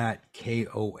that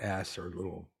KOS, or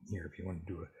little here, if you want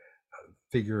to do a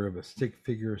figure of a stick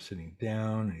figure sitting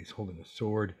down and he's holding a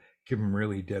sword, give him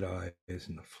really dead eyes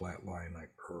and the flat line,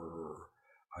 like,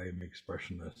 I am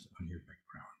expressionless on your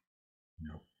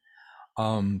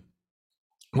background.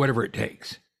 Whatever it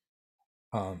takes.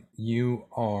 You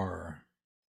are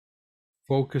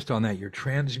focused on that. You're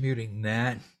transmuting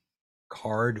that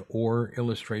card or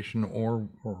illustration or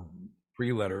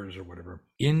 3 letters or whatever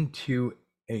into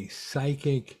a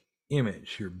psychic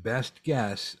image, your best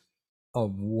guess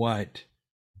of what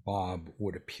Bob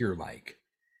would appear like.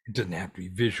 It doesn't have to be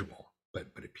visual, but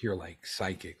appear like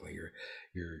psychically.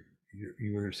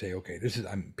 You're say, okay,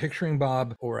 I'm picturing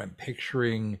Bob, or I'm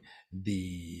picturing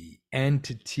the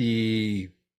entity,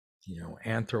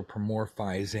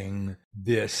 anthropomorphizing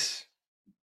this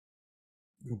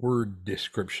word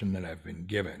description that I've been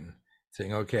given,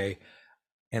 saying, okay,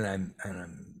 and I'm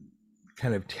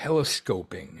kind of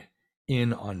telescoping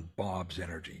in on Bob's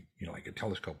energy, like a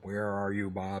telescope. Where are you,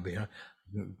 Bob?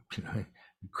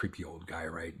 Creepy old guy,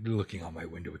 right? Looking out my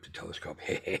window with the telescope.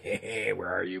 Hey,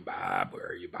 where are you, Bob? Where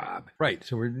are you, Bob? Right.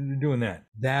 So we're doing that.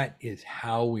 That is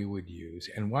how we would use,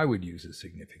 and why we'd use a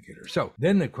significator. So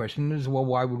then the question is, well,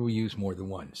 why would we use more than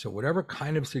one? So whatever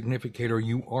kind of significator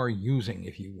you are using,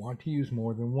 if you want to use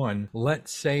more than one,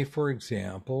 let's say, for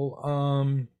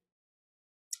example,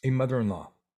 a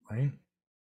mother-in-law, right?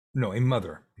 No, a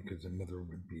mother, because a mother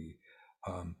would be,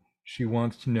 she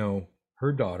wants to know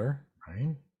her daughter,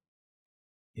 right,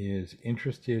 is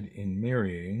interested in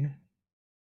marrying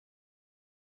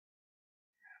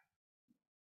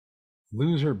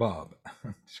loser Bob.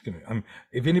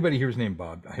 If anybody here's named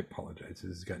Bob, I apologize.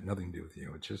 This has got nothing to do with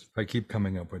you. It's just, if I keep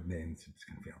coming up with names, it's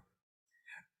gonna fail.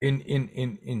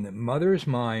 In the mother's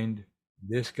mind,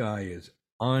 this guy is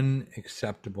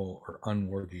unacceptable or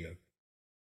unworthy of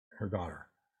her daughter.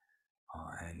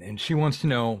 And she wants to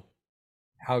know,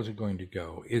 how's it going to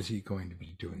go? Is he going to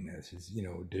be doing this?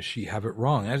 Does she have it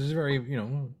wrong? That is very,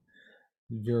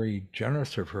 very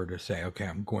generous of her to say, okay,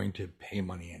 I'm going to pay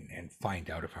money and find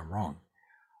out if I'm wrong.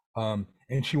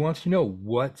 And she wants to know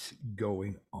what's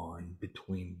going on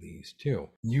between these two.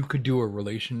 You could do a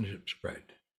relationship spread.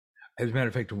 As a matter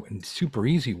of fact, a super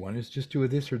easy one is just do a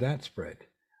this or that spread.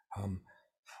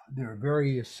 There are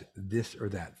various this or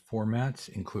that formats,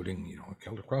 including,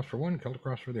 Celtic Cross for one, Celtic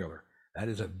Cross for the other. That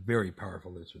is a very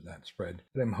powerful this or that spread.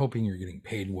 But I'm hoping you're getting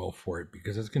paid well for it,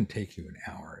 because it's going to take you an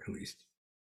hour at least.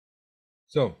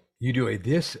 So you do a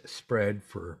this spread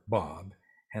for Bob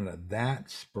and a that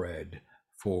spread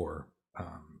for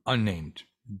unnamed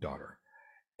daughter.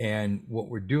 And what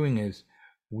we're doing is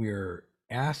we're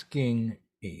asking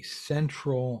a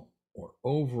central or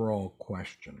overall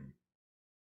question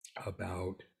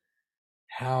about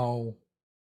how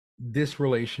this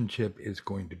relationship is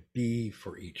going to be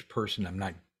for each person. I'm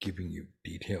not giving you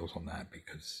details on that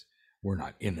because we're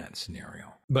not in that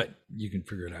scenario, but you can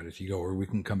figure it out as you go, or we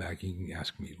can come back and you can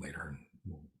ask me later and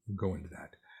we'll go into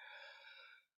that.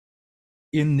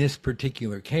 In this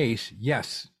particular case,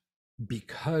 yes,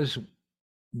 because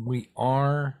we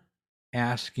are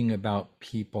asking about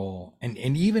people, and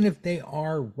even if they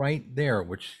are right there,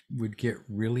 which would get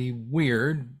really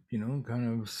weird,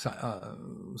 kind of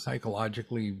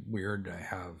psychologically weird to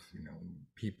have,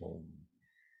 people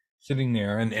sitting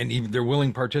there and even they're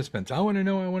willing participants. I want to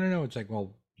know. It's like,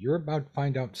 well, you're about to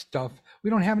find out stuff. We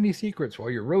don't have any secrets. Well,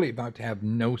 you're really about to have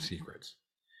no secrets,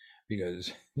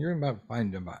 because you're about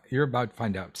to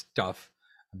find out stuff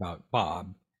about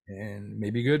Bob, and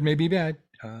maybe good, maybe bad.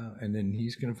 And then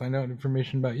he's going to find out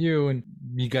information about you, and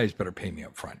you guys better pay me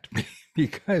up front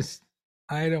because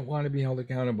I don't want to be held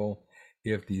accountable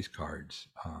if these cards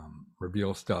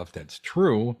reveal stuff that's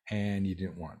true and you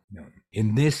didn't want known.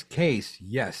 In this case,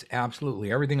 yes,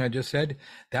 absolutely. Everything I just said,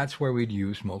 that's where we'd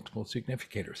use multiple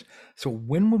significators. So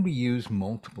when would we use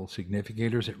multiple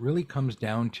significators? It really comes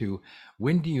down to,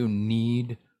 when do you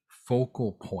need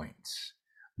focal points?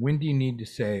 When do you need to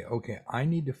say, okay, I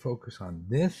need to focus on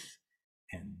this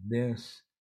and this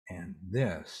and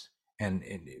this? And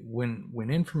when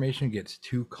information gets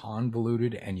too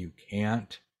convoluted and you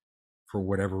can't, for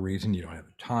whatever reason, you don't have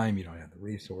the time, you don't have the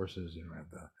resources, you don't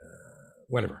have the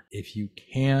whatever. If you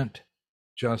can't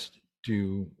just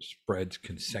do spreads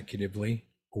consecutively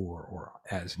or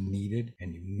as needed,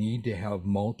 and you need to have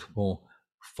multiple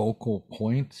focal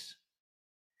points,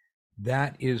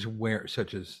 that is where,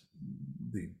 such as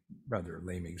the rather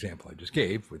lame example I just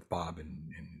gave with Bob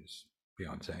and his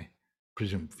fiance,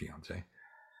 presumed fiance.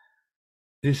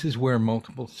 This is where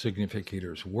multiple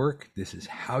significators work. This is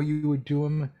how you would do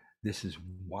them. This is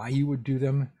why you would do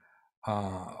them.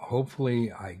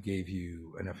 Hopefully I gave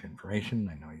you enough information.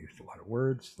 I know I used a lot of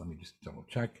words. Let me just double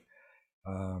check.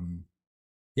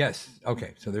 Yes,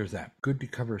 okay, so there's that. Good to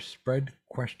cover spread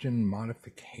question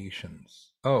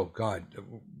modifications. Oh God,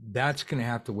 that's gonna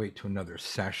have to wait to another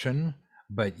session,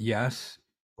 but yes,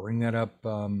 bring that up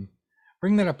on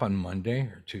Monday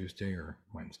or Tuesday or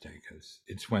Wednesday, because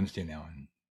it's Wednesday now and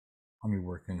I'll be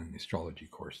working on the astrology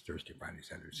course Thursday, Friday,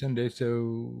 Saturday, Sunday, so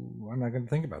I'm not going to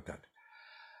think about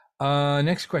that.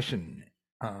 Next question.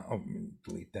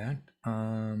 Delete that.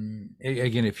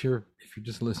 Again, if you're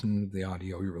just listening to the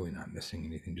audio, you're really not missing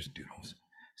anything. Just doodles,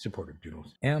 supportive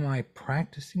doodles. Am I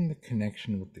practicing the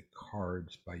connection with the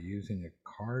cards by using a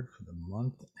card for the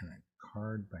month and a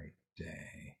card by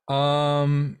day?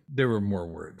 There were more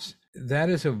words. That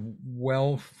is a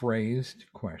well-phrased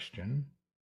question.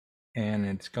 And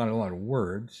it's got a lot of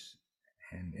words,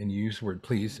 and you use the word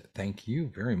please. Thank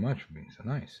you very much for being so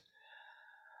nice.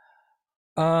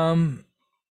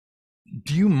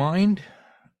 Do you mind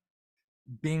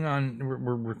being on,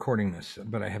 we're recording this,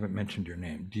 but I haven't mentioned your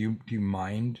name. Do you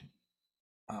mind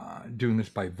doing this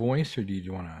by voice, or do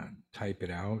you want to type it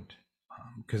out?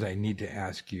 Because I need to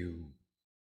ask you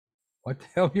what the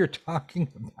hell you're talking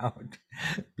about,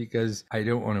 because I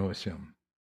don't want to assume.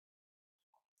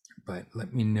 But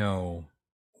let me know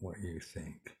what you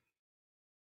think.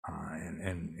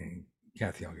 And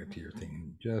Kathy, I'll get to your thing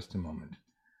in just a moment.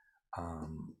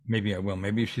 Maybe I will.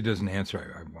 Maybe if she doesn't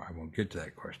answer, I won't get to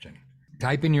that question.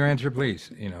 Type in your answer,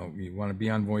 please. You know, you want to be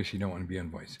on voice, you don't want to be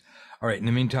on voice. All right, in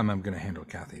the meantime, I'm going to handle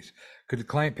Kathy's. Could the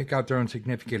client pick out their own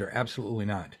significator? Absolutely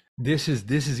not. This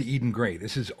is Eden Gray.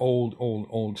 This is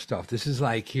old stuff. This is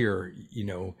like here, you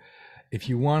know, if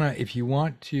you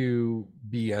want to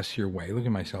BS your way, look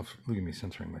at me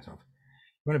censoring myself.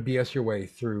 You want to BS your way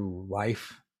through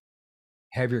life,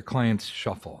 have your clients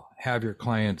shuffle, have your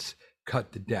clients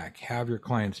cut the deck, have your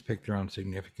clients pick their own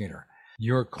significator.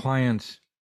 Your clients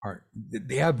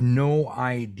they have no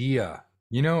idea.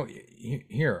 You know,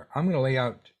 here, I'm going to lay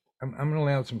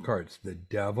out some cards. The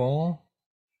devil,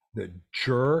 the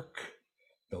jerk,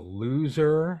 the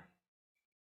loser,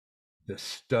 the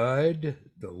stud,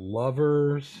 the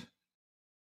lovers,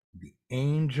 the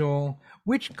angel.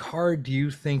 Which card do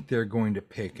you think they're going to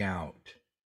pick out?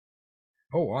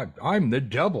 Oh, I'm the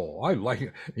devil. I like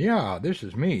it. Yeah, this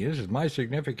is me. This is my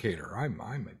significator. I'm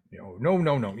no.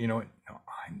 You know what? No,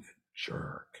 I'm the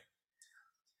jerk.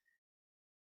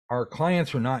 Our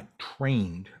clients are not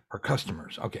trained, our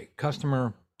customers. Okay,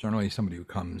 customer, generally somebody who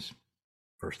comes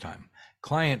first time.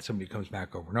 Client, somebody who comes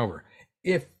back over and over.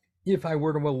 If I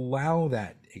were to allow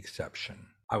that exception,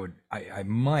 I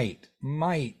might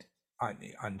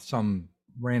on some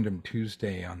random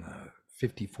Tuesday on the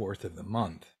 54th of the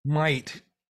month, might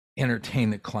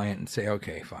entertain the client and say,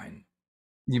 okay, fine,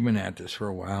 you've been at this for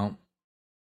a while.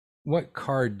 What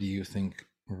card do you think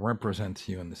represents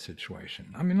you in the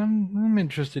situation? I mean, I'm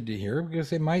interested to hear,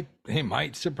 because they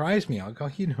might surprise me. I'll go,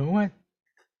 you know what?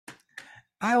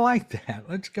 I like that.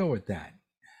 Let's go with that.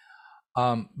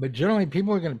 But generally,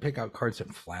 people are going to pick out cards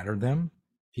that flatter them.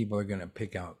 People are going to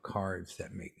pick out cards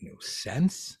that make no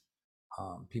sense.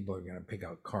 People are going to pick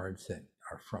out cards that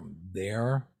are from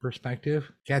their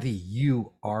perspective. Kathy,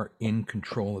 you are in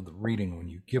control of the reading. When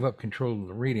you give up control of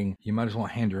the reading, you might as well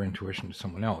hand your intuition to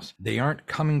someone else. They aren't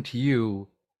coming to you.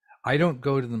 I don't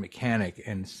go to the mechanic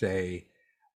and say,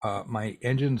 my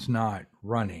engine's not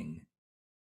running.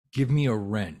 Give me a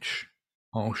wrench.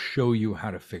 I'll show you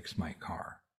how to fix my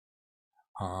car.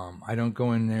 I don't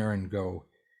go in there and go,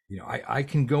 you know, I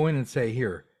can go in and say,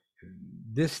 here,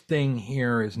 this thing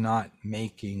here is not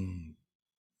making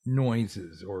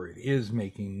noises, or it is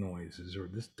making noises, or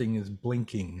this thing is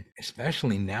blinking,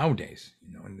 especially nowadays.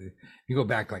 And you go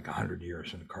back like 100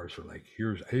 years and the cars were like,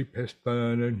 here's a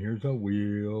piston and here's a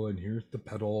wheel and here's the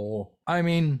pedal. I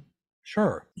mean,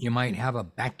 sure, you might have a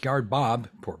backyard Bob,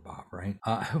 poor Bob, right?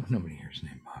 I hope nobody hears his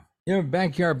name Bob. You have a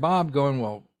backyard Bob going,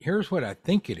 well, here's what I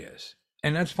think it is.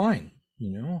 And that's fine,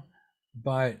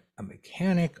 but a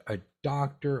mechanic, a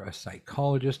doctor, a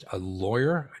psychologist, a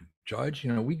lawyer, a judge,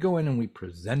 we go in and we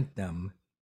present them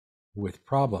with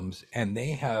problems, and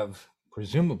they have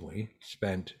presumably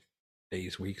spent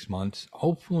days, weeks, months,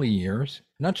 hopefully years,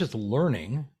 not just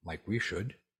learning like we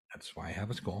should. That's why I have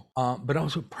a school, but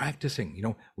also practicing.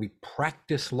 We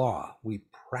practice law, we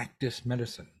practice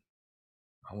medicine,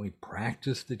 we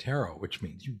practice the tarot, which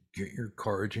means you get your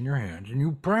cards in your hands and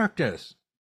you practice.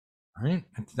 Right?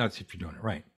 That's if you're doing it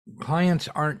right. Clients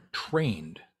aren't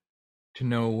trained to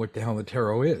know what the hell the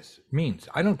tarot means.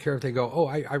 I don't care if they go, oh,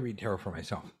 I read tarot for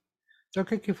myself. It's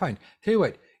okay, fine. Tell you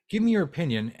what, give me your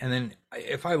opinion, and then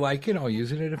if I like it, I'll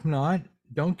use it, and if not,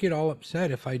 don't get all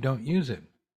upset if I don't use it.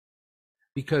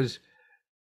 Because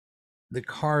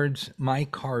my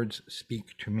cards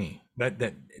speak to me.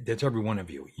 That's every one of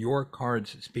you. Your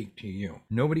cards speak to you.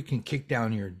 Nobody can kick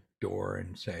down your door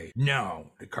and say,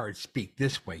 no, the cards speak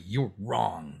this way, you're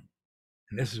wrong.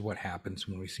 And this is what happens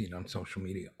when we see it on social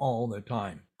media all the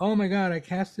time. Oh my God, I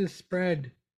cast this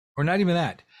spread. Or not even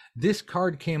that. This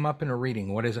card came up in a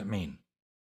reading. What does it mean?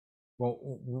 Well,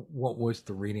 what was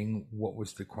the reading? What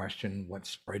was the question? What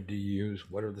spread do you use?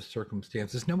 What are the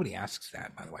circumstances? Nobody asks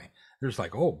that, by the way. There's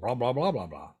like, oh, blah, blah, blah, blah,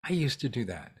 blah. I used to do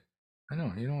that. I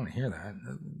know, you don't want to hear that.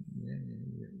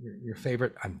 Your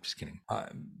favorite, I'm just kidding.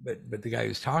 But the guy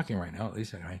who's talking right now, at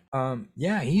least that guy,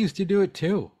 yeah, he used to do it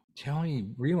too. Till he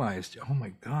realized, oh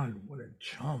my God, what a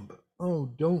chump. Oh,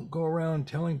 don't go around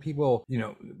telling people,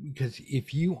 because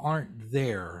if you aren't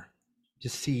there to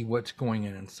see what's going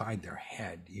on inside their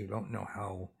head, you don't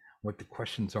know what the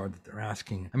questions are that they're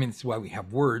asking. I mean, this is why we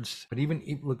have words, but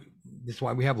look, this is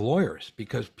why we have lawyers,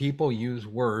 because people use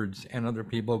words and other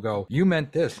people go, you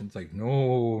meant this. And it's like,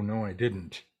 no, I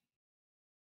didn't.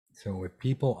 So if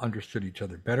people understood each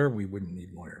other better, we wouldn't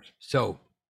need lawyers. So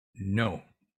no,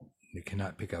 they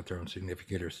cannot pick out their own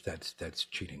significators. That's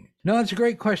cheating. No, that's a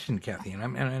great question, Kathy.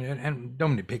 And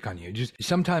don't mean to pick on you. Just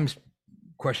sometimes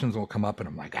questions will come up and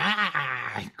I'm like,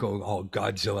 I go all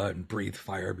Godzilla and breathe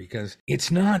fire, because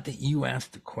it's not that you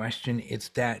ask the question, it's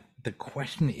that the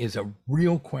question is a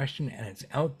real question and it's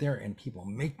out there and people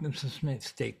make this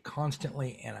mistake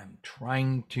constantly. And I'm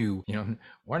trying to,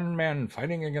 one man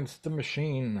fighting against the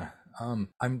machine.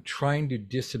 I'm trying to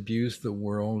disabuse the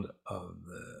world of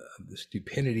the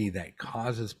stupidity that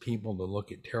causes people to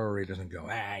look at tarot readers and go,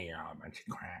 you're all a bunch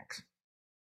of cracks.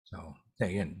 So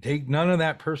again, take none of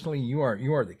that personally. You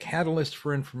are the catalyst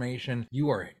for information. You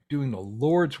are doing the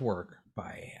Lord's work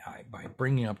by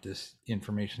bringing up this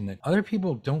information that other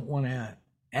people don't want to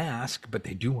ask, but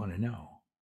they do want to know.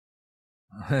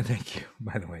 Thank you,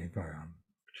 by the way.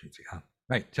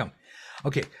 Right. So,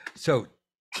 okay. So,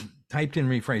 typed in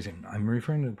rephrasing. I'm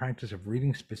referring to the practice of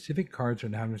reading specific cards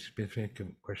without having a specific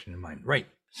question in mind. Right.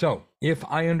 So, if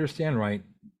I understand right,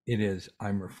 it is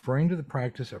I'm referring to the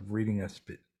practice of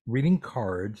reading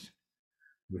cards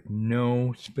with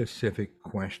no specific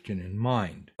question in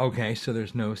mind. Okay, so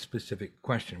there's no specific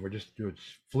question. We're just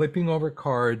flipping over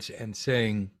cards and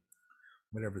saying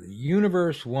whatever the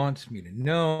universe wants me to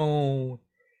know.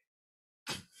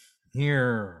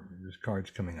 Here, there's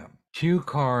cards coming up. 2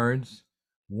 cards.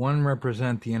 One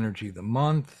represent the energy of the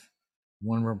month.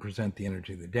 One represent the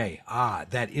energy of the day.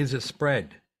 That is a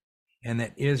spread. And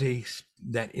that is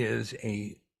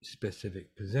a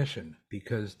specific position,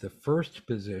 because the first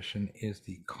position is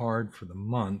the card for the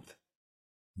month.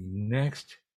 The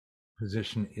next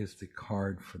position is the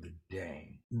card for the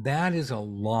day. That is a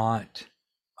lot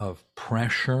of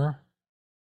pressure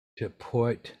to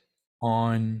put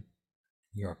on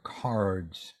your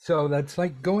cards. So that's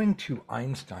like going to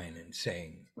Einstein and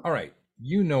saying, all right,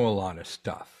 you know a lot of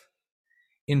stuff.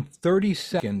 In 30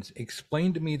 seconds,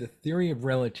 explain to me the theory of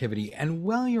relativity, and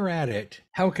while you're at it,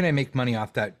 how can I make money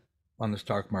off that on the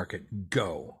stock market?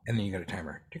 Go. And then you got a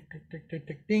timer. Tick, tick, tick, tick,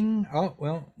 tick, ding. Oh,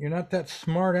 well, you're not that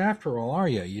smart after all, are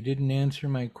you? You didn't answer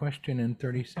my question in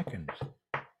 30 seconds.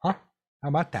 Huh? How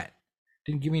about that?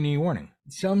 Didn't give me any warning.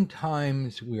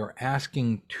 Sometimes we are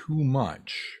asking too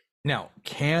much. Now,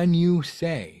 can you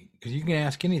say, because you can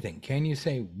ask anything, can you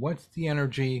say, what's the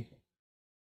energy?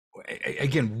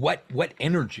 Again, what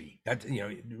energy? That's,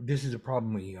 this is a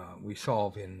problem we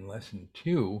solve in lesson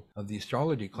 2 of the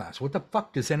astrology class. What the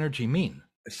fuck does energy mean?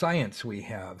 science, we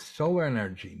have solar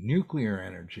energy, nuclear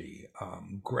energy,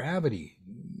 gravity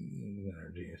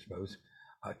energy, I suppose,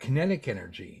 kinetic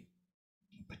energy,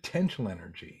 potential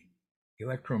energy,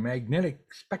 electromagnetic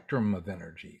spectrum of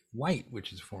energy, light,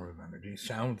 which is a form of energy,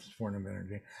 sound is a form of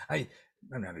energy.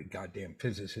 I'm not a goddamn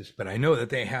physicist, but I know that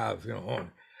they have,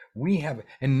 we have,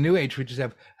 in New Age, we just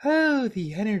have,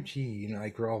 the energy,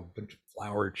 like we're all a bunch of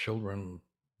flower children,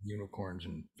 unicorns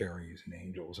and fairies and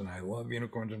angels. And I love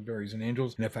unicorns and fairies and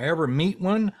angels. And if I ever meet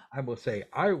one, I will say,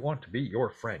 I want to be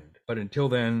your friend. But until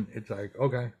then, it's like,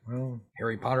 okay, well,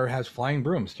 Harry Potter has flying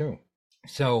brooms too.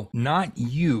 So, not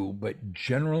you, but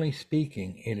generally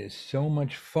speaking, it is so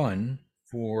much fun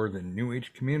for the New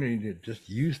Age community to just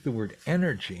use the word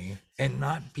energy and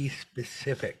not be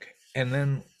specific. And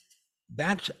then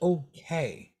that's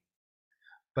okay.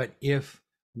 But if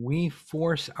we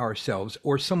force ourselves,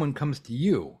 or someone comes to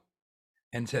you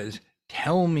and says,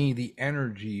 tell me the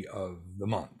energy of the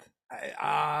month,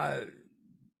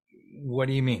 what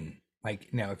do you mean? Like,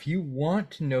 now, if you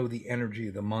want to know the energy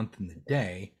of the month and the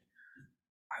day,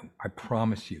 I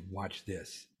promise you, watch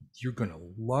this. You're going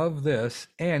to love this.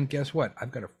 And guess what?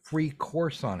 I've got a free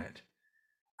course on it.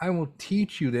 I will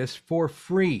teach you this for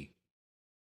free.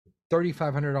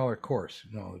 $3,500 course,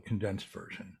 no, the condensed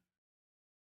version.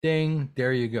 Ding,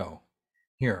 there you go.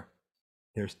 Here,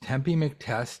 there's Tempe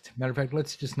McTest. Matter of fact,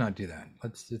 let's just not do that.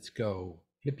 Let's go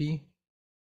hippie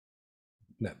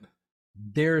flip.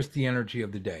 There's the energy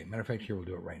of the day. Matter of fact, here, we'll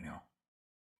do it right now.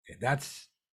 Okay, that's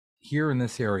here in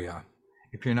this area.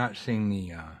 If you're not seeing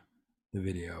the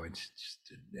video, it's just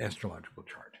an astrological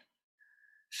chart.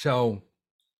 So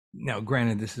now,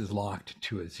 granted, this is locked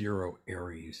to a 0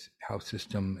 Aries house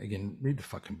system. Again, read the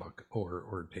fucking book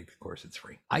or take the course. It's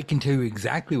free. I can tell you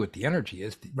exactly what the energy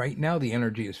is. Right now, the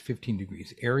energy is 15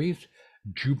 degrees Aries.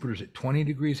 Jupiter's at 20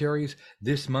 degrees Aries.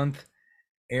 This month,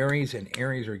 Aries and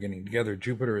Aries are getting together.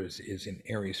 Jupiter is in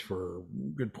Aries for a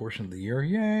good portion of the year.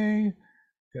 Yay!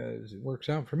 Because it works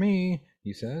out for me,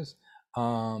 he says.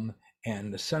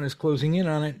 And the sun is closing in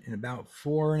on it in about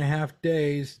 4.5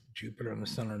 days. Jupiter and the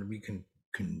sun are to be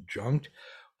conjunct.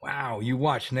 Wow, you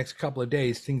watch next couple of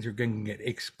days, things are going to get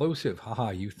explosive.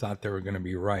 Haha, you thought there were going to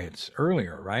be riots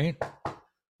earlier, right?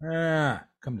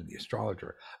 Come to the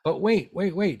astrologer. But wait.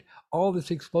 All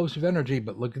this explosive energy,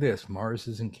 but look at this. Mars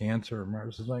is in Cancer.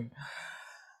 Mars is like,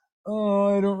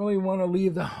 oh, I don't really want to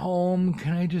leave the home.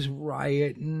 Can I just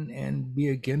riot and be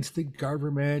against the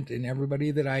government and everybody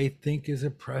that I think is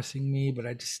oppressing me? But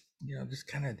I just, just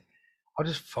kind of, I'll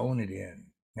just phone it in.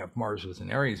 Now, if Mars was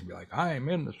in Aries, it'd be like, I am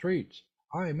in the streets.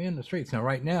 I am in the streets. Now,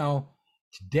 right now,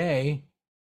 today,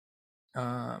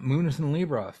 Moon is in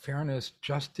Libra. Fairness,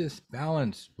 justice,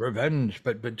 balance, revenge.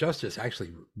 But justice,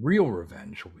 actually, real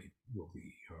revenge will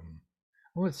be.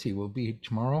 Well, let's see. Will it be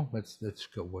tomorrow? Let's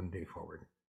go one day forward.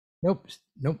 Nope,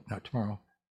 not tomorrow.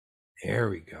 There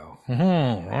we go.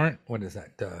 All right. What is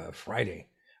that? Friday.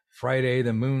 Friday,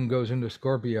 the moon goes into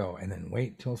Scorpio, and then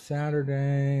wait till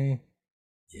Saturday.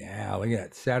 Yeah, look at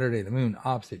that. Saturday, the moon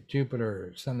opposite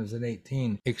Jupiter. Sun is at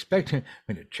 18. Expecting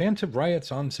a chance of riots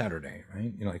on Saturday,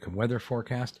 right? Like a weather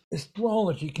forecast.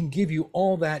 Astrology can give you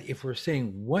all that if we're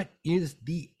saying what is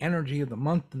the energy of the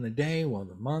month and the day. Well,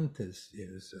 the month is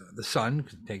the sun,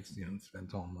 because it takes,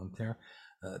 spends all month there.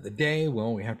 The day,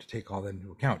 well, we have to take all that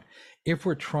into account. If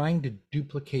we're trying to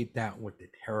duplicate that with the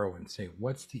tarot and say,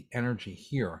 what's the energy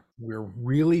here? We're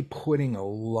really putting a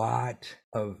lot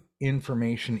of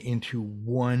information into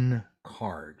one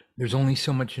card. There's only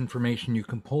so much information you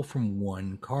can pull from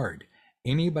one card.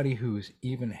 Anybody who's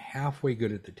even halfway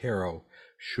good at the tarot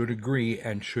should agree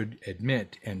and should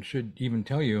admit and should even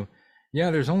tell you,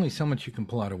 yeah, there's only so much you can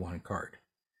pull out of one card.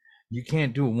 You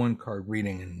can't do a one card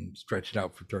reading and stretch it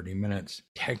out for 30 minutes.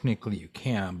 Technically you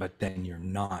can, but then you're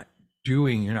not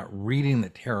reading the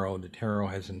tarot. The tarot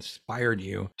has inspired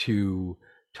you to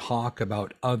talk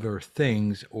about other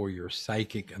things, or your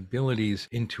psychic abilities,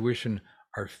 intuition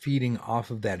are feeding off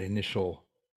of that initial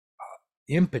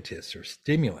impetus or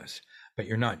stimulus, but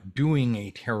you're not doing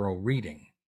a tarot reading.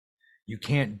 You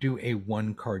can't do a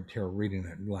one card tarot reading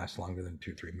that lasts longer than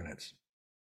 2-3 minutes.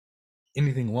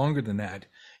 Anything longer than that,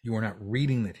 you are not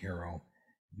reading the tarot.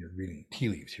 You're reading tea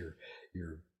leaves.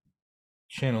 You're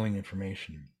channeling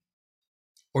information,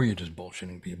 or you're just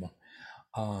bullshitting people.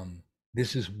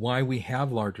 This is why we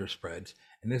have larger spreads,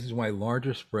 and this is why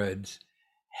larger spreads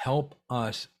help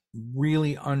us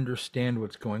really understand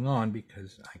what's going on,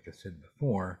 because, like I said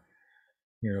before,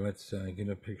 here, let's get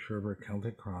a picture of our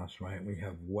Celtic cross, right? We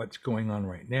have what's going on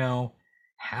right now,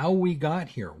 how we got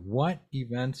here, what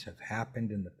events have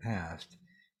happened in the past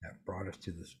that brought us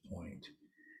to this point.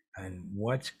 and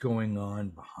what's going on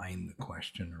behind the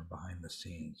question or behind the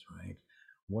scenes, right?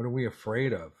 What are we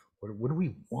afraid of? What do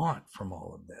we want from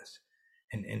all of this?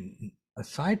 And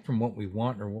aside from what we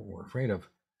want or what we're afraid of,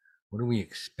 what do we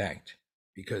expect?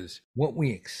 Because what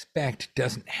we expect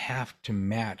doesn't have to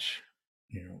match.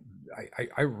 You know,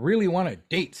 I really want to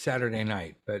date Saturday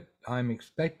night, but I'm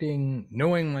expecting,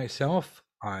 knowing myself,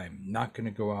 I'm not going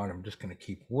to go out. I'm just going to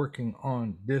keep working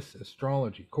on this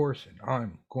astrology course, and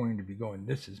I'm going to be going,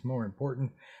 this is more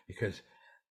important because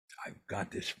I've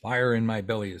got this fire in my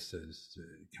belly, as Celts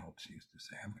used to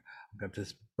say. I've got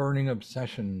this burning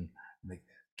obsession. Like,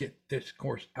 get this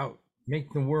course out,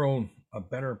 make the world a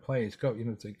better place. Go, you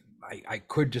know, it's like I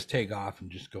could just take off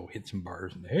and just go hit some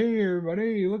bars and hey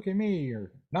everybody, look at me,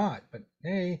 or not, but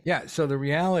hey, yeah. So the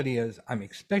reality is, I'm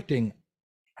expecting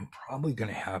I'm probably going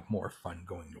to have more fun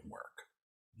going to work.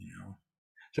 You know,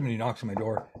 somebody knocks on my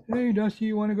door. Hey, Dusty,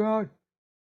 you want to go out?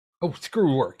 Oh,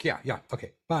 screw work. Yeah,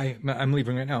 okay, bye. I'm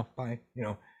leaving right now. Bye. You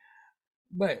know,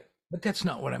 but that's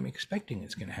not what I'm expecting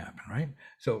is going to happen, right?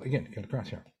 So again, get across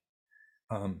here.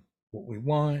 What we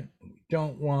want, what we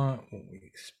don't want, what we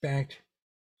expect.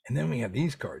 And then we have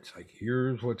these cards, like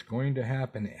here's what's going to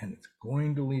happen, and it's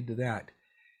going to lead to that.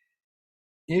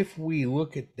 If we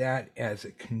look at that as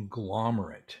a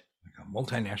conglomerate, like a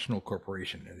multinational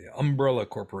corporation, the umbrella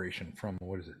corporation from,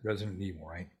 what is it, Resident Evil,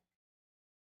 right?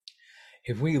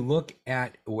 If we look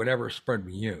at whatever spread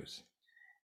we use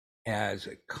as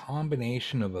a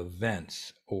combination of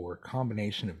events or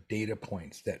combination of data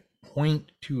points that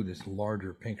point to this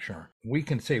larger picture, we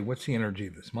can say, what's the energy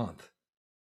of this month?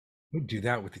 We do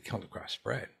that with the Celtic Cross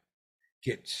spread.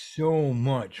 Get so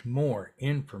much more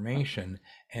information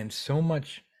and so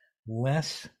much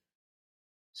less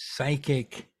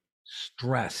psychic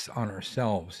stress on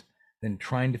ourselves than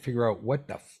trying to figure out what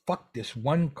the fuck this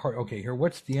one card. Okay, here,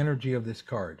 what's the energy of this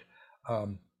card?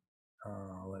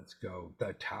 Let's go.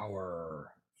 The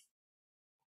Tower.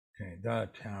 Okay, the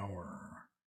Tower.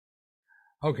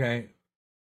 Okay,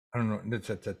 I don't know. That's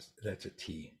a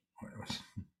T.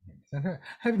 I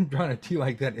haven't drawn a T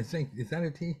like that. Is that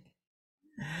a T?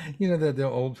 You know, the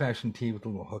old-fashioned T with the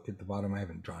little hook at the bottom. I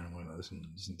haven't drawn one of those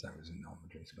since I was in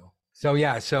elementary school. So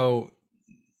yeah, so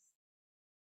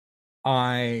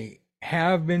I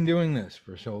have been doing this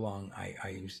for so long. I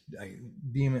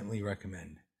vehemently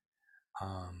recommend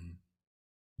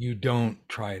you don't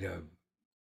try to,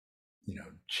 you know,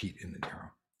 cheat in the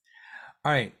tarot.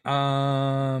 All right.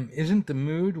 Isn't the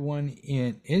mood one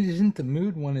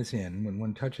is in when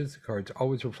one touches the cards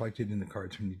always reflected in the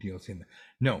cards when you deal with them?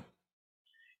 No,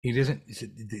 it isn't.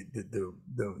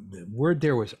 The word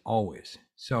there was always.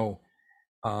 So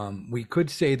we could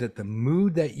say that the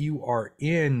mood that you are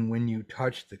in when you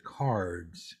touch the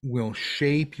cards will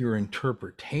shape your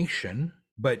interpretation.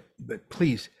 But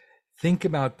please think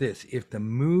about this. If the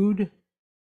mood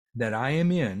that I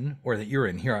am in, or that you're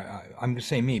in here, I'm just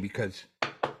saying me because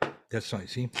that's fine.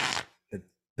 See,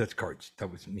 that's cards. That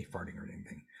wasn't me farting or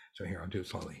anything. So here, I'll do it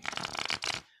slowly.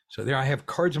 So there I have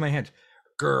cards in my hands.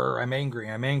 Grr, I'm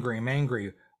angry.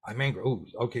 Ooh,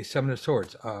 okay, Seven of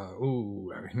Swords.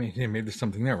 Ooh, maybe there's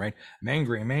something there, right? I'm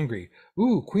angry.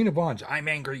 Ooh, Queen of Wands. I'm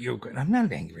angry at you. I'm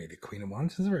not angry at the Queen of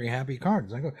Wands. This is a very happy card.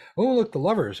 It's like, oh, look, the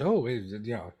Lovers. Oh, you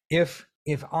know,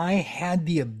 if I had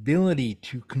the ability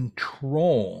to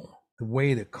control the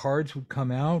way the cards would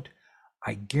come out,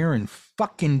 I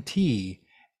guarantee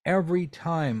every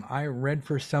time I read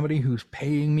for somebody who's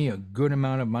paying me a good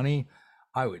amount of money,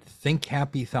 I would think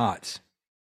happy thoughts.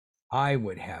 I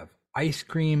would have ice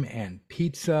cream and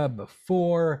pizza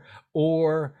before,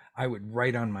 or I would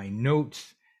write on my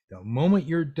notes, the moment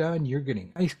you're done, you're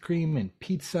getting ice cream and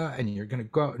pizza, and you're going to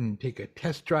go out and take a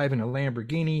test drive in a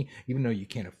Lamborghini, even though you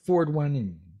can't afford one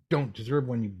and don't deserve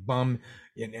one, you bum,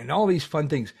 and all these fun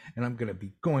things. And I'm going to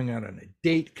be going out on a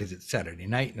date because it's Saturday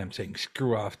night, and I'm saying,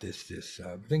 screw off this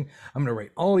thing. I'm going to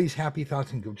write all these happy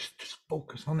thoughts and go, just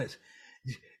focus on this.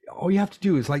 All you have to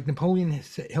do is, like Napoleon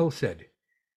Hill said,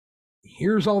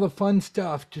 here's all the fun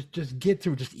stuff. Just get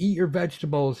through. Just eat your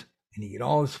vegetables and you get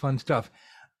all this fun stuff.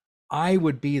 I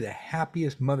would be the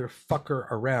happiest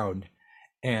motherfucker around,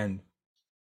 and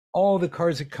all the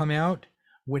cards that come out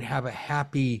would have a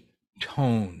happy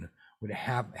tone, would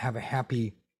have a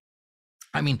happy.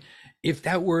 I mean, if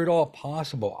that were at all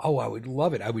possible, oh, I would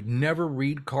love it. I would never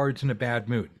read cards in a bad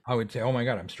mood. I would say, oh my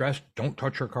God, I'm stressed. Don't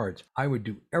touch your cards. I would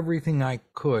do everything I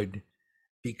could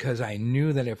because I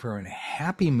knew that if we're in a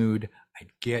happy mood,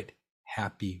 I'd get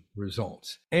happy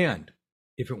results. And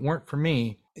if it weren't for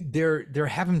me, there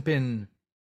haven't been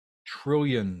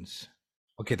trillions.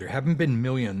 Okay, there haven't been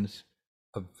millions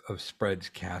of spreads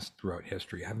cast throughout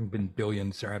history. There haven't been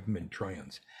billions. There haven't been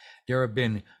trillions. There have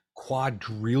been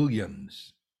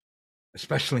quadrillions,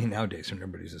 especially nowadays when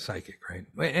everybody's a psychic, right?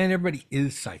 And everybody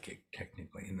is psychic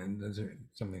technically. And then there's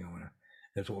something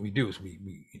that's what we do is we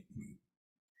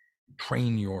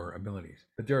train your abilities.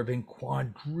 But there have been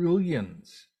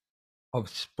quadrillions of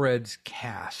spreads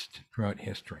cast throughout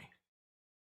history.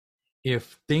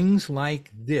 If things like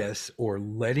this, or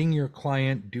letting your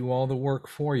client do all the work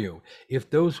for you, if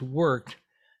those worked,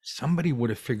 somebody would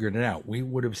have figured it out. We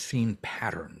would have seen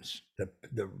patterns.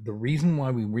 The reason why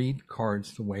we read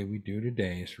cards the way we do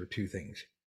today is for two things.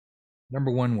 Number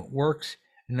one, what works,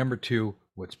 and number two,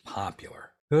 what's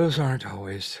popular. Those aren't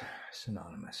always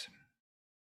synonymous.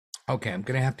 Okay, I'm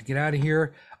going to have to get out of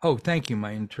here. Oh, thank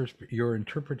you. Your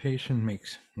interpretation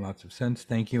makes lots of sense.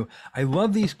 Thank you. I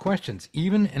love these questions,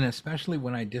 even and especially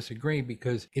when I disagree,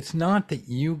 because it's not that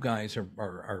you guys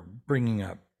are bringing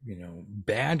up,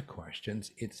 bad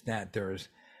questions. It's that there's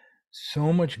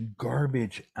so much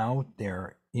garbage out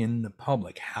there in the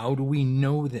public. How do we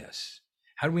know this?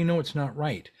 How do we know it's not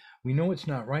right? We know it's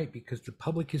not right because the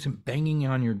public isn't banging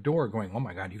on your door going, oh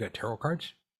my God, you got tarot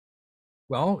cards?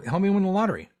 Well, help me win the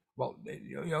lottery. Well,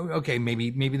 okay,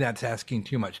 maybe that's asking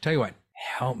too much. Tell you what,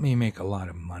 help me make a lot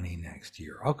of money next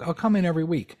year. I'll come in every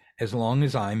week as long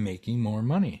as I'm making more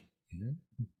money.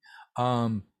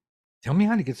 Tell me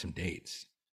how to get some dates.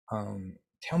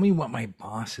 Tell me what my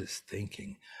boss is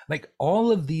thinking. Like,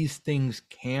 all of these things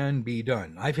can be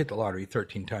done. I've hit the lottery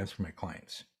 13 times for my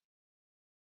clients.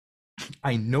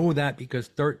 I know that because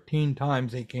 13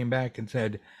 times they came back and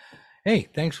said, hey,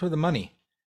 thanks for the money.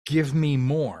 Give me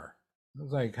more. I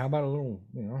was like, how about a little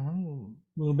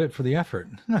bit for the effort?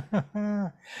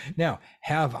 Now,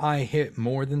 have I hit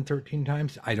more than 13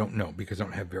 times? I don't know because I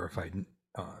don't have verified.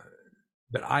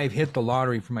 But I've hit the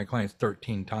lottery for my clients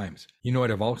 13 times. You know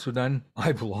what I've also done?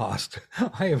 I've lost.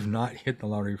 I have not hit the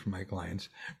lottery for my clients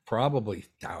probably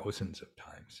thousands of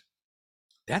times.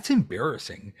 That's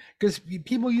embarrassing because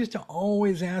people used to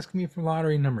always ask me for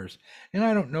lottery numbers, and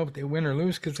I don't know if they win or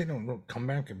lose because they don't come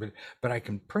back. But I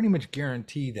can pretty much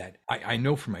guarantee that I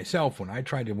know for myself when I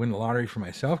tried to win the lottery for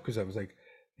myself, because I was like,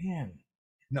 man,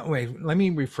 no, wait, let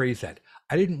me rephrase that.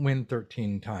 I didn't win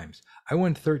 13 times. I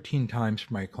won 13 times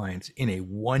for my clients in a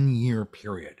 1 year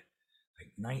period,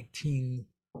 like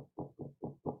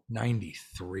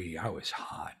 1993. I was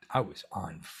hot. I was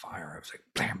on fire. I was like,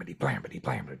 blampity, blampity,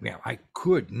 blampity. Now, I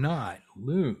could not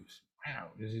lose.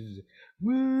 Wow, this is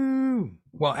woo.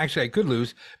 Well, actually, I could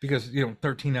lose because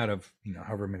 13 out of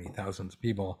however many thousands of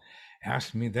people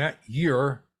asked me that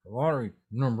year the lottery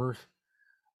numbers.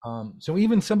 So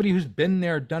even somebody who's been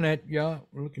there, done it, yeah,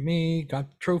 look at me,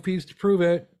 got trophies to prove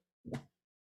it.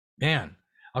 Man,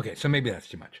 okay, so maybe that's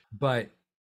too much, but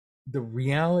the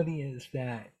reality is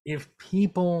that if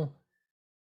people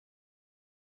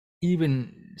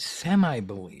even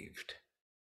semi-believed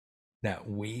that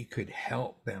we could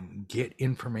help them get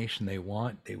information they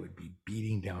want, they would be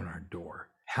beating down our door.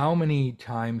 How many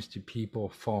times do people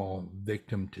fall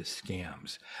victim to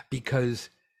scams? Because,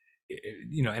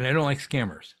 and I don't like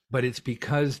scammers, but it's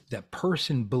because that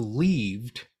person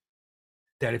believed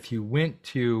that if you went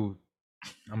to,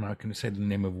 I'm not going to say the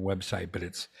name of a website, but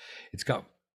it's got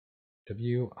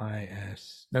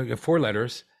WIS, no, 4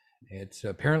 letters. It's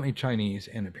apparently Chinese,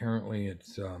 and apparently it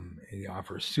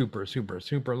offers super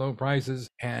low prices,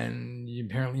 and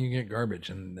apparently you get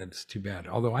garbage, and that's too bad.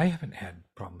 Although I haven't had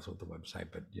problems with the website,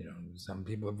 but some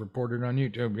people have reported on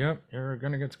YouTube, yep, you're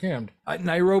gonna get scammed.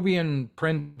 Nigerian,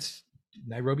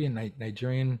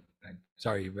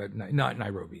 sorry, but not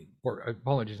Nairobi.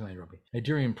 Apologies,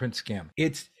 Nigerian prince scam.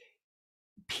 It's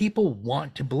people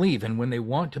want to believe, and when they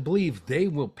want to believe, they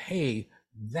will pay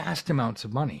vast amounts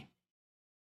of money.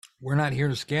 We're not here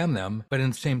to scam them, but at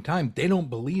the same time, they don't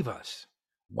believe us.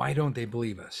 Why don't they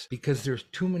believe us? Because there's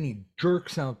too many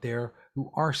jerks out there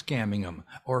who are scamming them,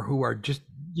 or who are just,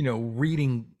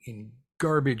 reading in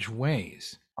garbage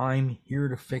ways. I'm here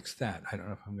to fix that. I don't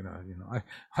know if I'm gonna,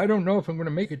 I don't know if I'm gonna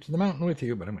make it to the mountain with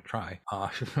you, but I'm gonna try. I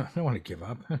don't want to give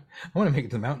up. I want to make it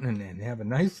to the mountain and have a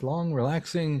nice, long,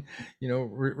 relaxing,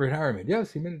 retirement.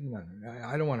 Yes, you made it to the mountain.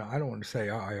 I don't want to say,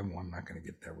 I'm not gonna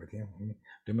get there with you. I'm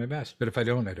do my best, but if I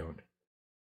don't, I don't.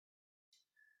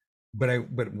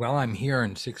 But while I'm here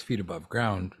and 6 feet above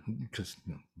ground, because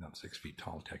not 6 feet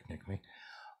tall technically,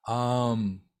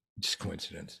 just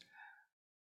coincidence.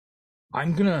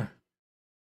 I'm gonna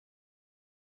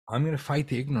fight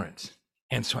the ignorance.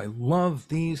 And so I love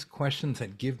these questions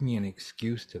that give me an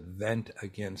excuse to vent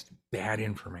against bad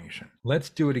information. Let's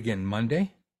do it again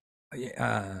Monday.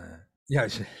 Yeah.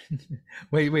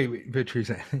 Wait,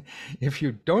 Patricia. If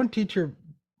you don't eat your,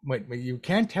 you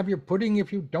can't have your pudding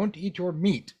if you don't eat your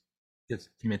meat. Just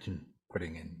to mention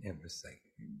pudding, and it was like,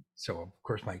 So of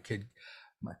course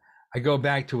I go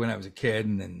back to when I was a kid,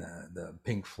 and then the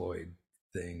Pink Floyd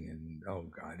thing, and oh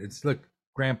God, it's look,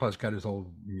 Grandpa's got his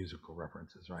old musical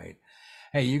references, right?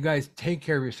 Hey, you guys take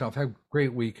care of yourself. Have a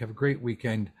great week. Have a great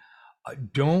weekend.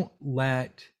 Don't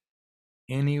let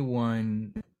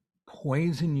anyone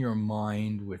poison your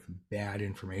mind with bad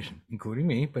information, including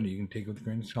me, but you can take it with a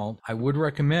grain of salt. I would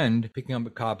recommend picking up a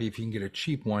copy, if you can get a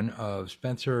cheap one, of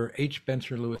Spencer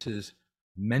Lewis's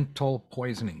Mental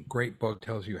Poisoning. Great book,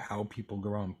 tells you how people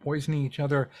go around poisoning each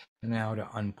other and how to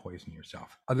unpoison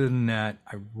yourself. Other than that,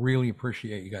 I really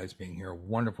appreciate you guys being here.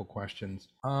 Wonderful questions.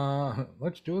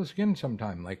 Let's do this again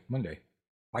sometime, like Monday.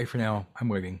 Bye for now. I'm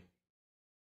waiting.